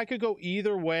honestly, I could go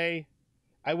either way.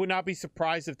 I would not be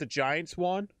surprised if the Giants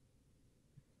won.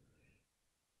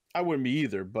 I wouldn't be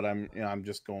either, but I'm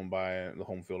just going by the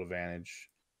home field advantage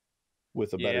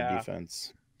with a better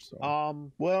defense.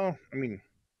 So well, I mean,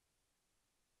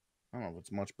 I don't know if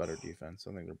it's much better defense.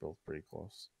 I think they're both pretty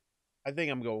close. I think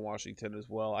I'm going Washington as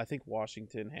well. I think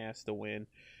Washington has to win.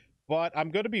 But I'm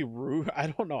going to be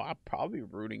I don't know. I'm probably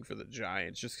rooting for the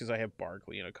Giants just because I have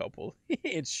Barkley in a couple.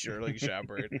 It's Sterling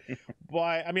Shepard.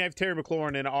 But, I mean, I have Terry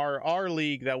McLaurin in our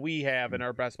league that we have in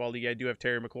our best ball league. I do have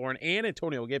Terry McLaurin and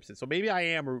Antonio Gibson. So maybe I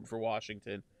am rooting for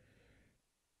Washington.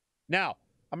 Now,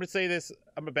 I'm going to say this.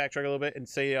 I'm going to backtrack a little bit and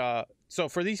say, so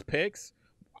for these picks,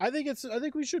 I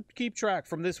think we should keep track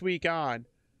from this week on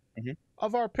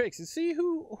of our picks and see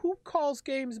who calls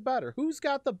games better. Who's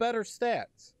got the better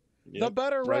stats? Yep. The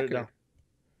better record.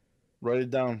 Write it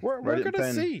down. We're going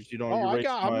to see.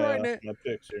 I'm writing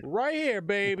it right here,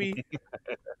 baby.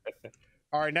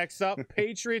 All right, next up,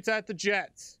 Patriots at the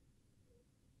Jets.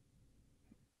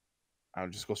 I'll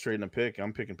just go straight in the pick.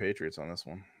 I'm picking Patriots on this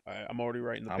one. I'm already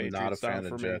writing the Patriots not a fan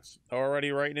down of for Jets. me.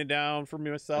 Already writing it down for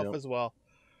myself as well.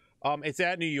 It's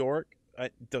at New York.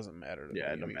 It doesn't matter to me.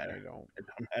 It doesn't matter. It don't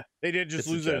matter. They did just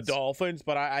lose to the Dolphins,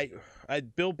 but I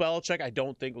Bill Belichick, I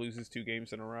don't think loses 2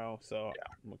 games in a row, so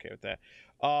I'm okay with that.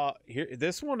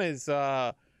 This one is it's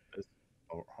a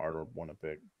harder one to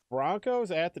pick.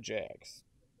 Broncos at the Jags.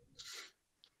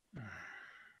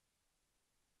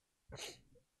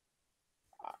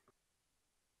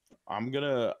 I'm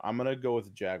gonna go with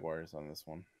the Jaguars on this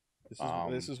one.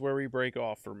 This is where we break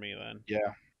off for me then.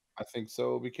 Yeah, I think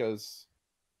so because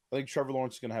I think Trevor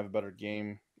Lawrence is going to have a better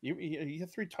game. He had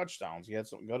 3 touchdowns. He had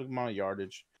some good amount of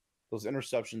yardage. Those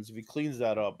interceptions, if he cleans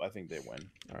that up, I think they win.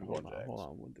 All right, hold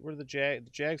on. Where are the Jags?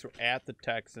 The Jags were at the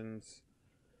Texans.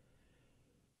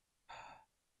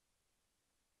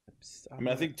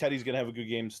 I think Teddy's going to have a good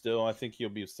game still. I think he'll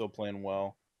be still playing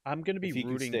well. I'm going to be rooting.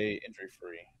 He can stay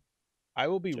injury-free. I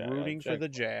will be rooting for the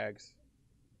Jags,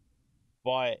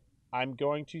 but I'm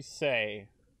going to say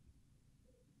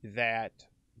that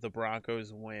the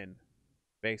Broncos win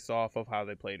based off of how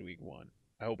they played week 1.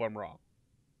 I hope I'm wrong.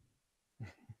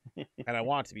 And I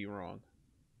want to be wrong.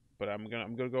 But I'm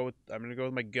gonna go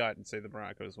with my gut and say the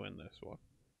Broncos win this one.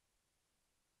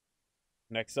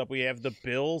 Next up we have the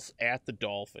Bills at the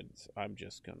Dolphins. I'm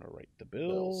just gonna write the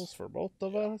Bills for both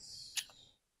of us.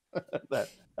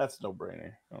 That's no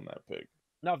brainer on that pick.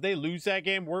 Now if they lose that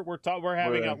game, we're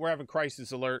having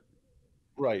crisis alert.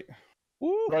 Right.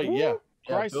 Woo, right, woo. yeah.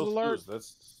 Crisis alert.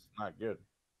 That's not good.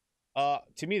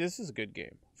 To me, this is a good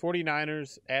game.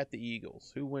 49ers at the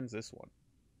Eagles. Who wins this one?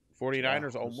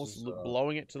 49ers almost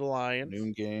blowing it to the Lions.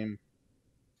 Noon game.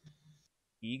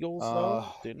 Eagles, though,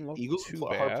 didn't look too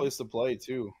bad. Hard place to play,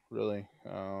 too, really.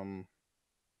 Jalen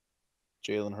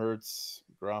Hurts,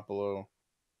 Garoppolo.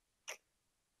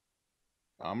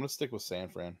 I'm going to stick with San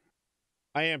Fran.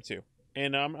 I am, too.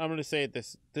 And I'm going to say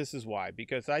this is why.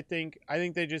 Because I think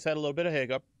they just had a little bit of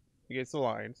hiccup against the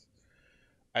Lions.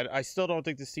 I still don't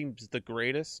think this team's the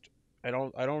greatest. I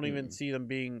don't even see them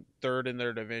being third in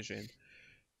their division.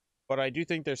 but I do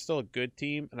think they're still a good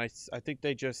team, and I think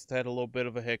they just had a little bit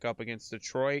of a hiccup against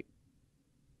Detroit.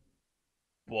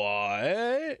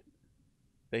 But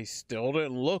they still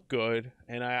didn't look good,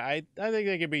 and I think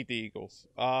they can beat the Eagles.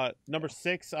 Number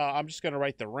 6, I'm just gonna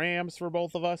write the Rams for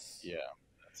both of us. Yeah.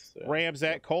 Rams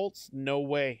at Colts, no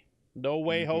way,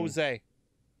 Jose.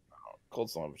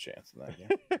 Colts don't have a chance in that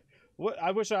game. What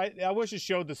I wish it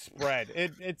showed the spread.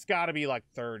 It's got to be like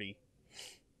 30.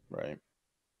 Right.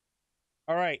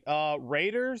 All right.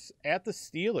 Raiders at the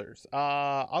Steelers.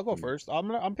 I'll go first.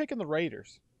 I'm picking the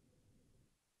Raiders.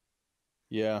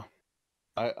 Yeah.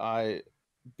 I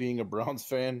being a Browns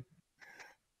fan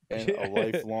and a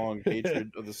lifelong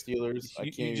hatred of the Steelers,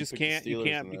 you can't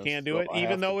do it,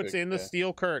 even though it's in the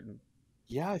steel curtain.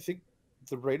 Yeah, I think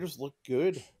the Raiders look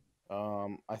good.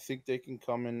 I think they can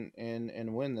come in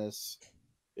and win this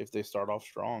if they start off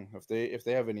strong. If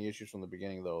they have any issues from the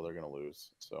beginning, though, they're going to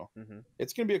lose. So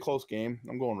it's going to be a close game.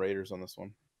 I'm going Raiders on this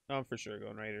one. I'm for sure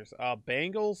going Raiders.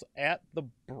 Bengals at the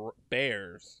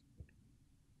Bears.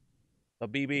 The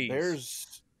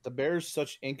BBs. The Bears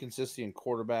such inconsistency in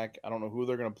quarterback. I don't know who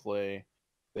they're going to play.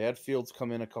 They had Fields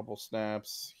come in a couple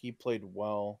snaps. He played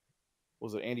well.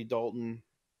 Was it Andy Dalton?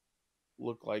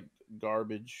 Looked like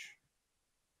garbage.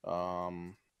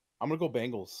 I'm going to go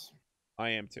Bengals. I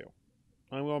am too.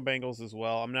 I'm going Bengals as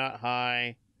well. I'm not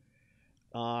high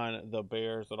on the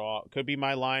Bears at all. Could be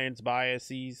my Lions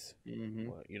biases.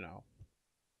 But,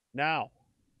 Now,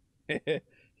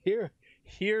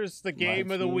 here's the game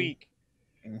of the week.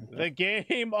 The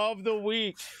game of the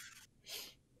week.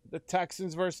 The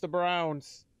Texans versus the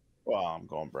Browns. Well, I'm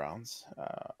going Browns.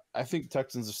 I think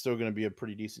Texans are still going to be a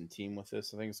pretty decent team with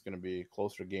this. I think it's going to be a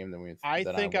closer game than we. I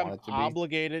think I'm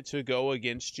obligated to go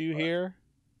against you here.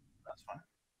 That's fine.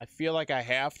 I feel like I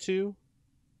have to,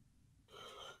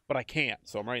 but I can't.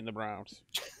 So I'm writing the Browns.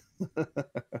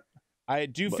 I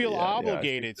do feel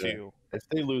obligated to. If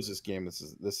they lose this game,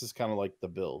 this is kind of like the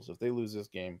Bills. If they lose this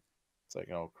game, it's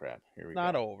like, oh crap, here we go.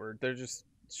 Not over. They're just.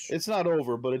 It's not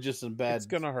over, but it's just a bad. It's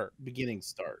gonna hurt. Beginning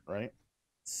start, right?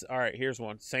 All right, here's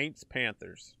one: Saints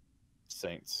Panthers.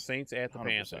 Saints at the 100%.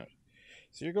 Panthers.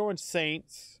 So you're going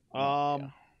Saints.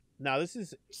 Now this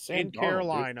is in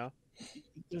Carolina.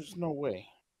 There's no way.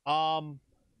 I'm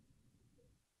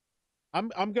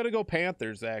gonna go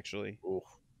Panthers actually. Oof.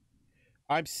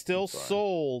 I'm still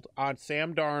sold on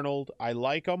Sam Darnold. I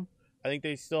like him. I think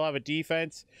they still have a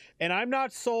defense, and I'm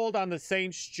not sold on the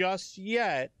Saints just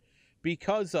yet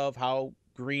because of how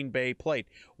Green Bay played.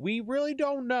 We really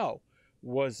don't know.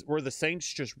 Were the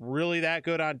Saints just really that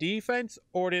good on defense,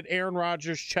 or did Aaron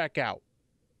Rodgers check out?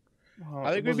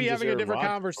 I think we'd be having a different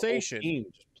conversation. The whole team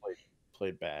just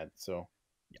played bad, so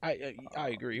I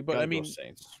agree, but I mean,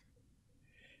 Saints.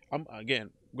 I'm again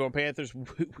going Panthers.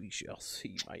 We shall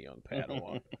see, my young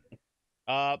Padawan.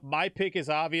 My pick is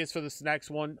obvious for this next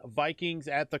one: Vikings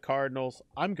at the Cardinals.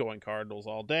 I'm going Cardinals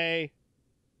all day.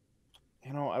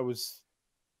 I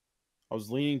was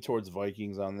leaning towards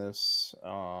Vikings on this.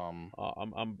 I'm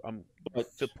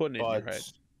putting it in your head.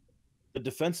 The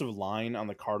defensive line on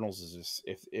the Cardinals is just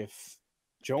if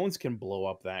Jones can blow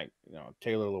up that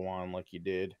Taylor Lewan like he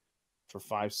did for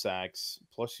 5 sacks,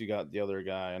 plus you got the other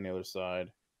guy on the other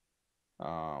side.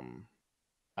 I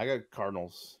got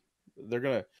Cardinals. They're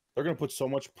gonna put so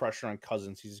much pressure on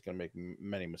Cousins. He's just gonna make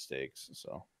many mistakes.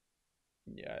 So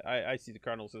yeah, I see the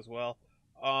Cardinals as well.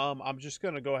 I'm just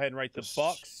gonna go ahead and write the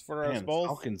Bucks for us both.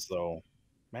 Falcons though,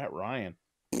 Matt Ryan.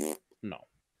 No,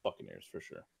 Buccaneers for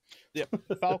sure. Yeah,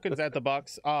 Falcons at the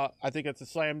Bucks. I think it's a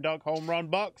slam dunk home run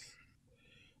Bucks.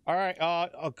 All right,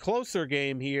 a closer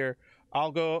game here.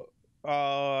 I'll go.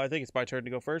 I think it's my turn to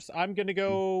go first. I'm gonna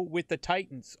go with the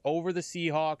Titans over the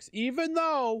Seahawks, even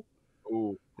though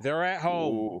they're at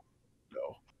home.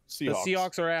 No, the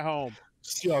Seahawks are at home.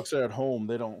 Seahawks are at home.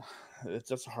 They don't.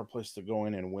 That's a hard place to go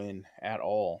in and win at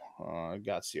all. I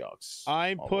got Seahawks.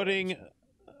 I'm putting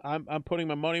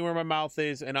my money where my mouth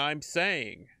is, and I'm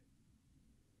saying,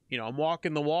 I'm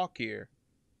walking the walk here.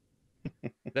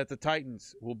 That the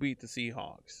Titans will beat the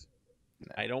Seahawks.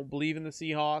 No. I don't believe in the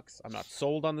Seahawks. I'm not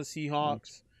sold on the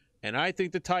Seahawks, and I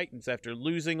think the Titans, after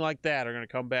losing like that, are going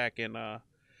to come back and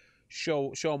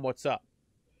show them what's up.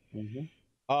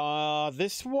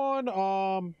 This one,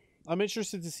 I'm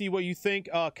interested to see what you think.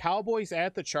 Cowboys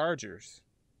at the Chargers.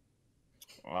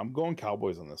 I'm going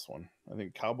Cowboys on this one. I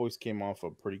think Cowboys came off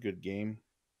a pretty good game.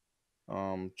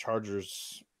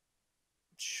 Chargers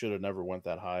should have never went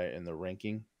that high in the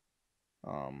ranking.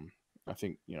 I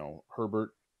think,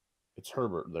 Herbert, it's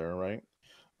Herbert there, right?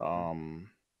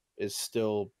 Is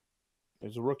a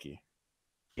rookie.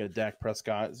 Yeah, Dak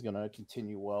Prescott is gonna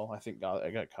continue well. I think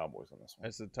I got Cowboys on this one.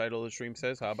 As the title of the stream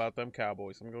says, how about them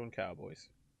Cowboys? I'm going Cowboys.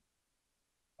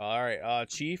 All right,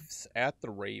 Chiefs at the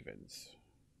Ravens.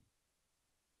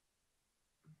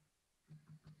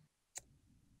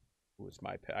 Ooh, it's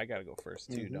my pick. I gotta go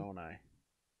first too, don't I?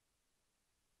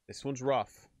 This one's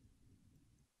rough.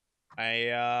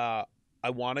 I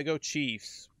want to go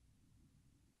Chiefs,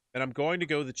 and I'm going to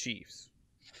go the Chiefs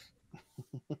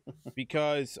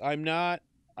because I'm not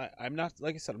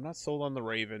like I said, I'm not sold on the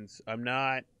Ravens. I'm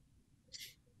not.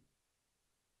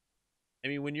 I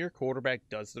mean, when your quarterback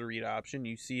does the read option,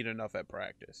 you see it enough at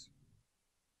practice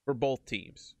for both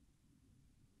teams.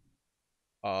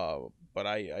 But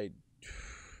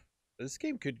this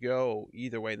game could go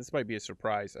either way. This might be a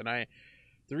surprise, and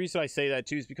the reason I say that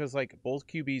too is because like both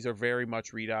QBs are very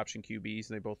much read option QBs,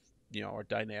 and they both are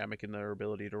dynamic in their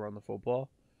ability to run the football.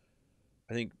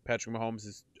 I think Patrick Mahomes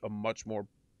is a much more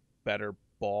better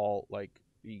ball, like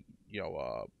he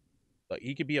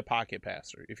could be a pocket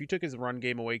passer. If you took his run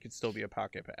game away, he could still be a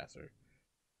pocket passer.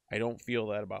 I don't feel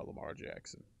that about Lamar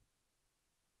Jackson.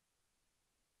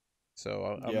 So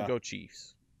I'm gonna go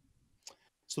Chiefs.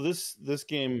 So this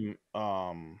game,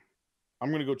 I'm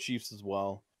gonna go Chiefs as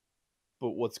well.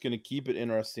 But what's gonna keep it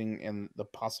interesting and the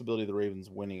possibility of the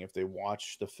Ravens winning if they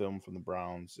watch the film from the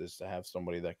Browns is to have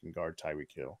somebody that can guard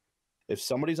Tyreek Hill. If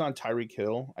somebody's on Tyreek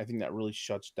Hill, I think that really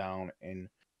shuts down and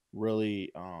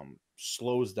really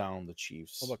slows down the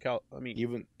Chiefs. What about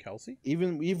even Kelsey?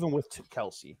 Even with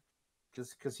Kelsey,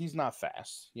 because he's not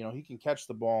fast. He can catch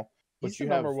the ball. But he's the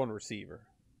number one receiver.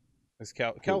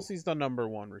 Kelsey's the number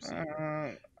one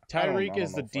receiver. Tyreek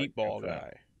is the deep ball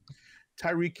guy.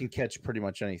 Tyreek can catch pretty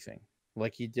much anything,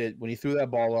 like he did when he threw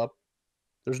that ball up.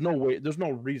 There's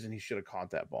no reason he should have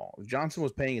caught that ball. If Johnson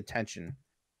was paying attention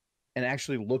and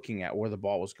actually looking at where the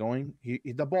ball was going,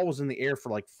 the ball was in the air for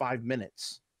like 5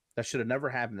 minutes. That should have never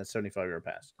happened at 75-yard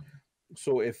pass.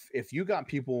 So if you got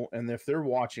people, and if they're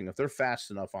watching, if they're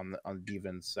fast enough on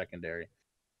Devon's secondary,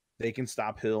 they can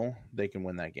stop Hill. They can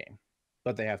win that game,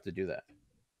 but they have to do that.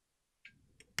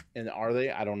 And are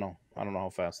they? I don't know. I don't know how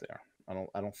fast they are.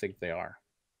 I don't think they are.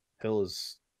 Hill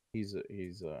is he's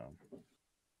a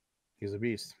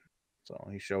beast. So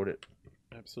he showed it.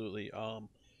 Absolutely.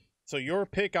 So your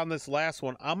pick on this last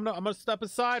one, I'm gonna step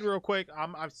aside real quick.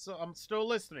 I'm still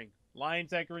listening.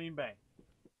 Lions at Green Bay.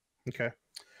 Okay.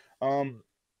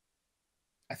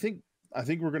 I think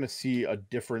we're gonna see a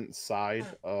different side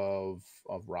of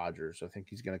Rodgers. I think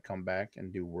he's gonna come back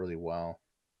and do really well.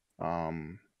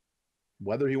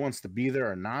 Whether he wants to be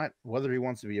there or not, whether he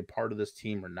wants to be a part of this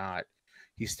team or not,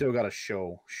 he's still got to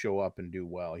show up and do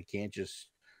well. He can't just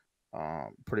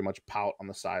pretty much pout on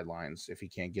the sidelines if he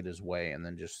can't get his way and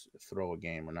then just throw a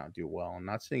game or not do well. I'm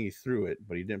not saying he threw it,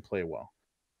 but he didn't play well.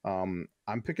 I'm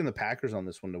picking the Packers on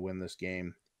this one to win this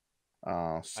game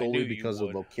solely because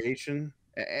of location.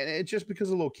 And it's just because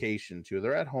of location, too.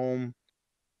 They're at home.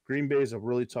 Green Bay is a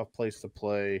really tough place to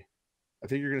play. I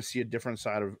think you're going to see a different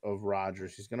side of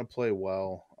Rodgers. He's going to play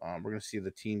well. We're going to see the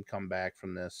team come back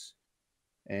from this.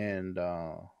 And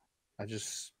I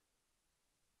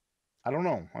don't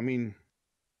know. I mean,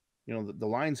 the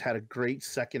Lions had a great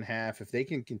second half. If they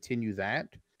can continue that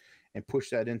and push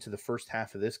that into the first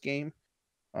half of this game,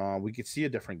 we could see a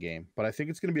different game. But I think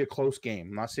it's going to be a close game.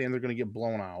 I'm not saying they're going to get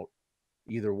blown out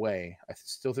either way. I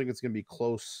still think it's going to be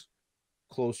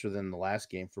closer than the last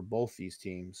game for both these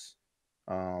teams.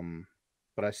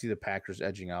 But I see the Packers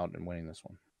edging out and winning this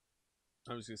one.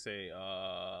 I was going to say,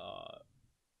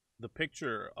 the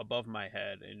picture above my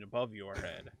head and above your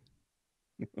head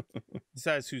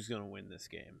decides who's going to win this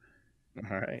game.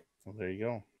 All right. Well, there you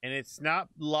go. And it's not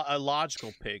a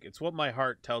logical pick. It's what my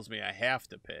heart tells me I have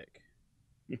to pick.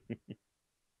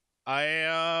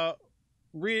 I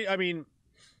mean,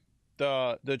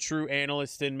 the true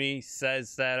analyst in me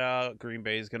says that Green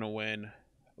Bay is going to win,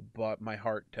 but my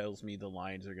heart tells me the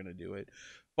Lions are going to do it.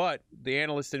 But the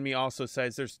analyst in me also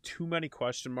says there's too many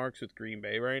question marks with Green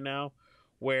Bay right now,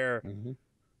 where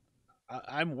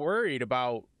I'm worried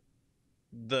about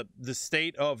the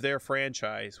state of their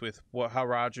franchise with how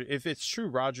Rodgers. If it's true,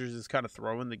 Rodgers is kind of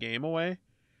throwing the game away.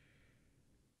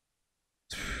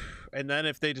 And then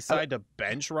if they decide to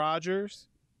bench Rodgers,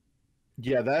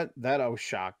 yeah, that I was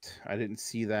shocked. I didn't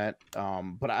see that.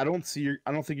 But I don't think you're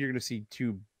going to see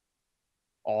two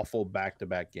awful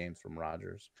back-to-back games from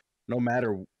Rodgers, no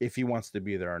matter if he wants to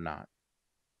be there or not.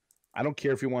 I don't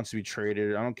care if he wants to be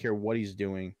traded. I don't care what he's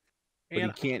doing, but he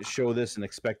can't show this and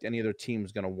expect any other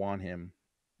team's going to want him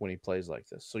when he plays like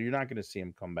this. So you're not going to see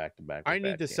him come back-to-back. I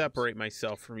need to separate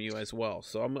myself from you as well.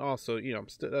 So I'm also,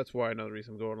 that's why another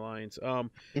reason I'm going Lions.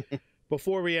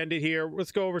 before we end it here,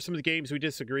 let's go over some of the games we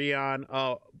disagree on.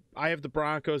 I have the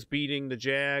Broncos beating the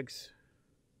Jags.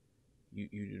 You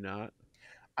do not.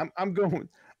 I'm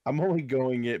only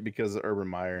going it because of Urban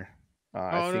Meyer.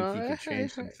 I think he could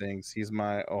change some things. He's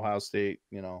my Ohio State,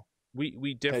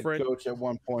 we differ head coach at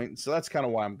one point, so that's kind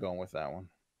of why I'm going with that one.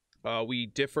 We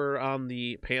differ on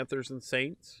the Panthers and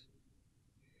Saints.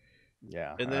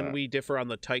 Yeah, and then we differ on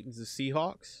the Titans and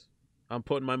Seahawks. I'm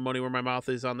putting my money where my mouth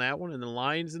is on that one. And the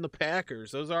Lions and the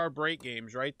Packers. Those are our break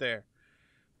games right there,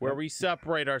 where we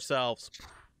separate ourselves.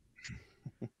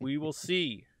 We will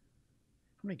see.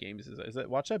 How many games is that?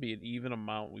 Watch that be an even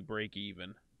amount. We break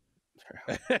even.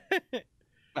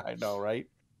 I know, right?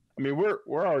 I mean,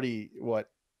 we're already what,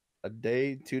 a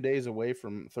day, 2 days away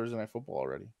from Thursday Night Football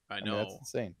already. I know. That's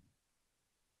insane.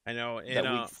 I know. And,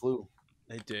 that week flew.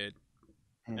 It did.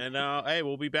 And hey,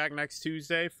 we'll be back next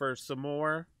Tuesday for some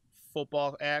more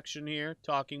football action here,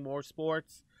 talking more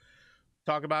sports,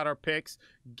 talk about our picks,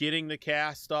 getting the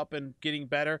cast up and getting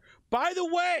better. By the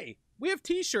way, we have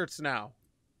t-shirts now.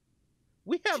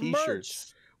 We have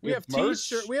merch. We have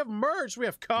t-shirts. We have merch. We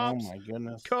have cups. Oh my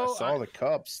goodness. I saw the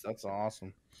cups. That's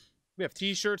awesome. We have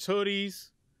t-shirts, hoodies.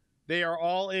 They are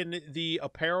all in the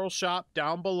apparel shop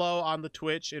down below on the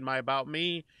Twitch in my About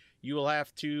Me. You will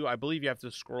have to, I believe you have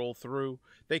to scroll through.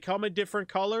 They come in different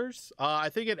colors. I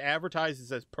think it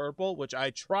advertises as purple, which I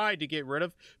tried to get rid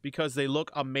of because they look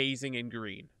amazing in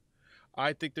green.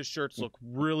 I think the shirts look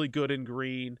really good in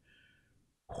green.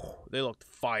 They looked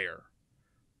fire.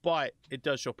 But it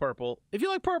does show purple. If you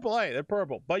like purple, hey, they're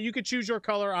purple. But you could choose your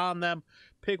color on them.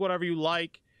 Pick whatever you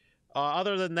like.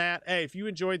 Other than that, hey, if you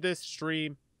enjoyed this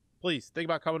stream, please think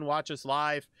about coming and watch us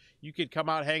live. You could come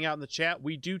out, hang out in the chat.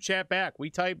 We do chat back. We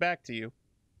type back to you.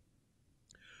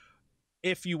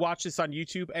 If you watch this on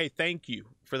YouTube, hey, thank you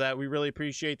for that. We really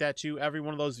appreciate that too. Every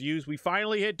one of those views. We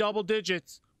finally hit double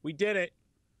digits. We did it.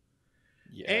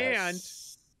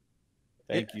 Yes.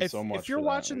 And thank you so much. If you're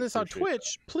watching this on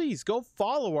Twitch, please go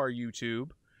follow our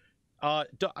YouTube. I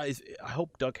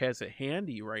hope Duck has it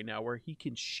handy right now where he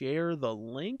can share the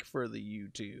link for the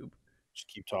YouTube. Just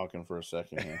keep talking for a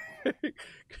second here.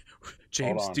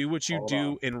 James, do what you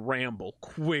do and ramble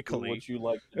quickly. Do what you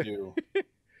like to do.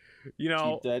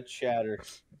 Keep that chatter.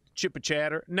 Chippa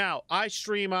chatter. Now, I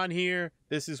stream on here.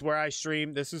 This is where I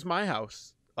stream. This is my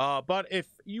house. But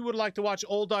if you would like to watch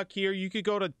Olduk here, you could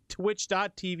go to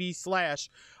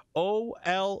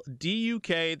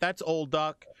twitch.tv/OLDUK. That's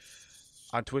Olduk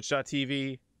on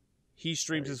twitch.tv. He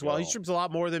streams as well. He streams a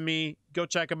lot more than me. Go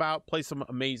check him out. Play some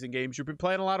amazing games. You've been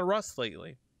playing a lot of Rust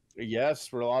lately. Yes,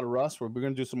 for a lot of Rust. We're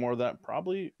going to do some more of that.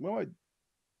 Probably. Well, I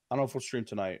don't know if we'll stream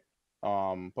tonight.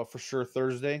 But for sure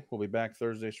Thursday. We'll be back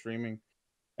Thursday streaming.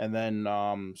 And then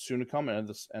soon to come at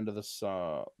the end of this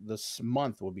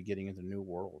month, we'll be getting into New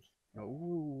World.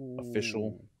 Oh,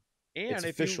 official. And it's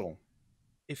official.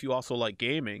 If you also like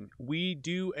gaming, we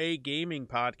do a gaming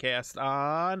podcast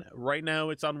on right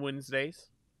now. It's on Wednesdays.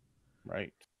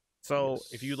 Right. So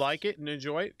if you like it and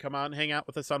enjoy it, come out and hang out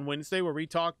with us on Wednesday where we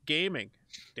talk gaming.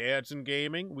 Dads and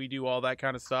gaming. We do all that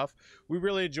kind of stuff. We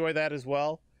really enjoy that as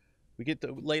well.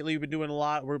 Lately we've been doing a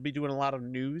lot. We'll be doing a lot of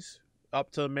news, up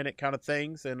to the minute kind of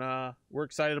things, and we're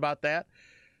excited about that.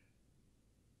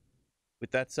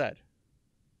 With that said,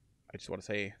 I just want to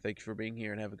say thank you for being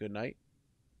here and have a good night.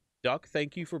 Duck,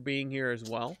 thank you for being here as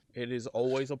well. It is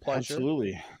always a pleasure.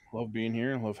 Absolutely. Love being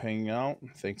here. Love hanging out.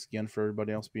 Thanks again for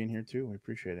everybody else being here too. We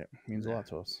appreciate it. It means a lot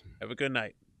to us. Have a good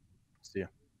night. See ya.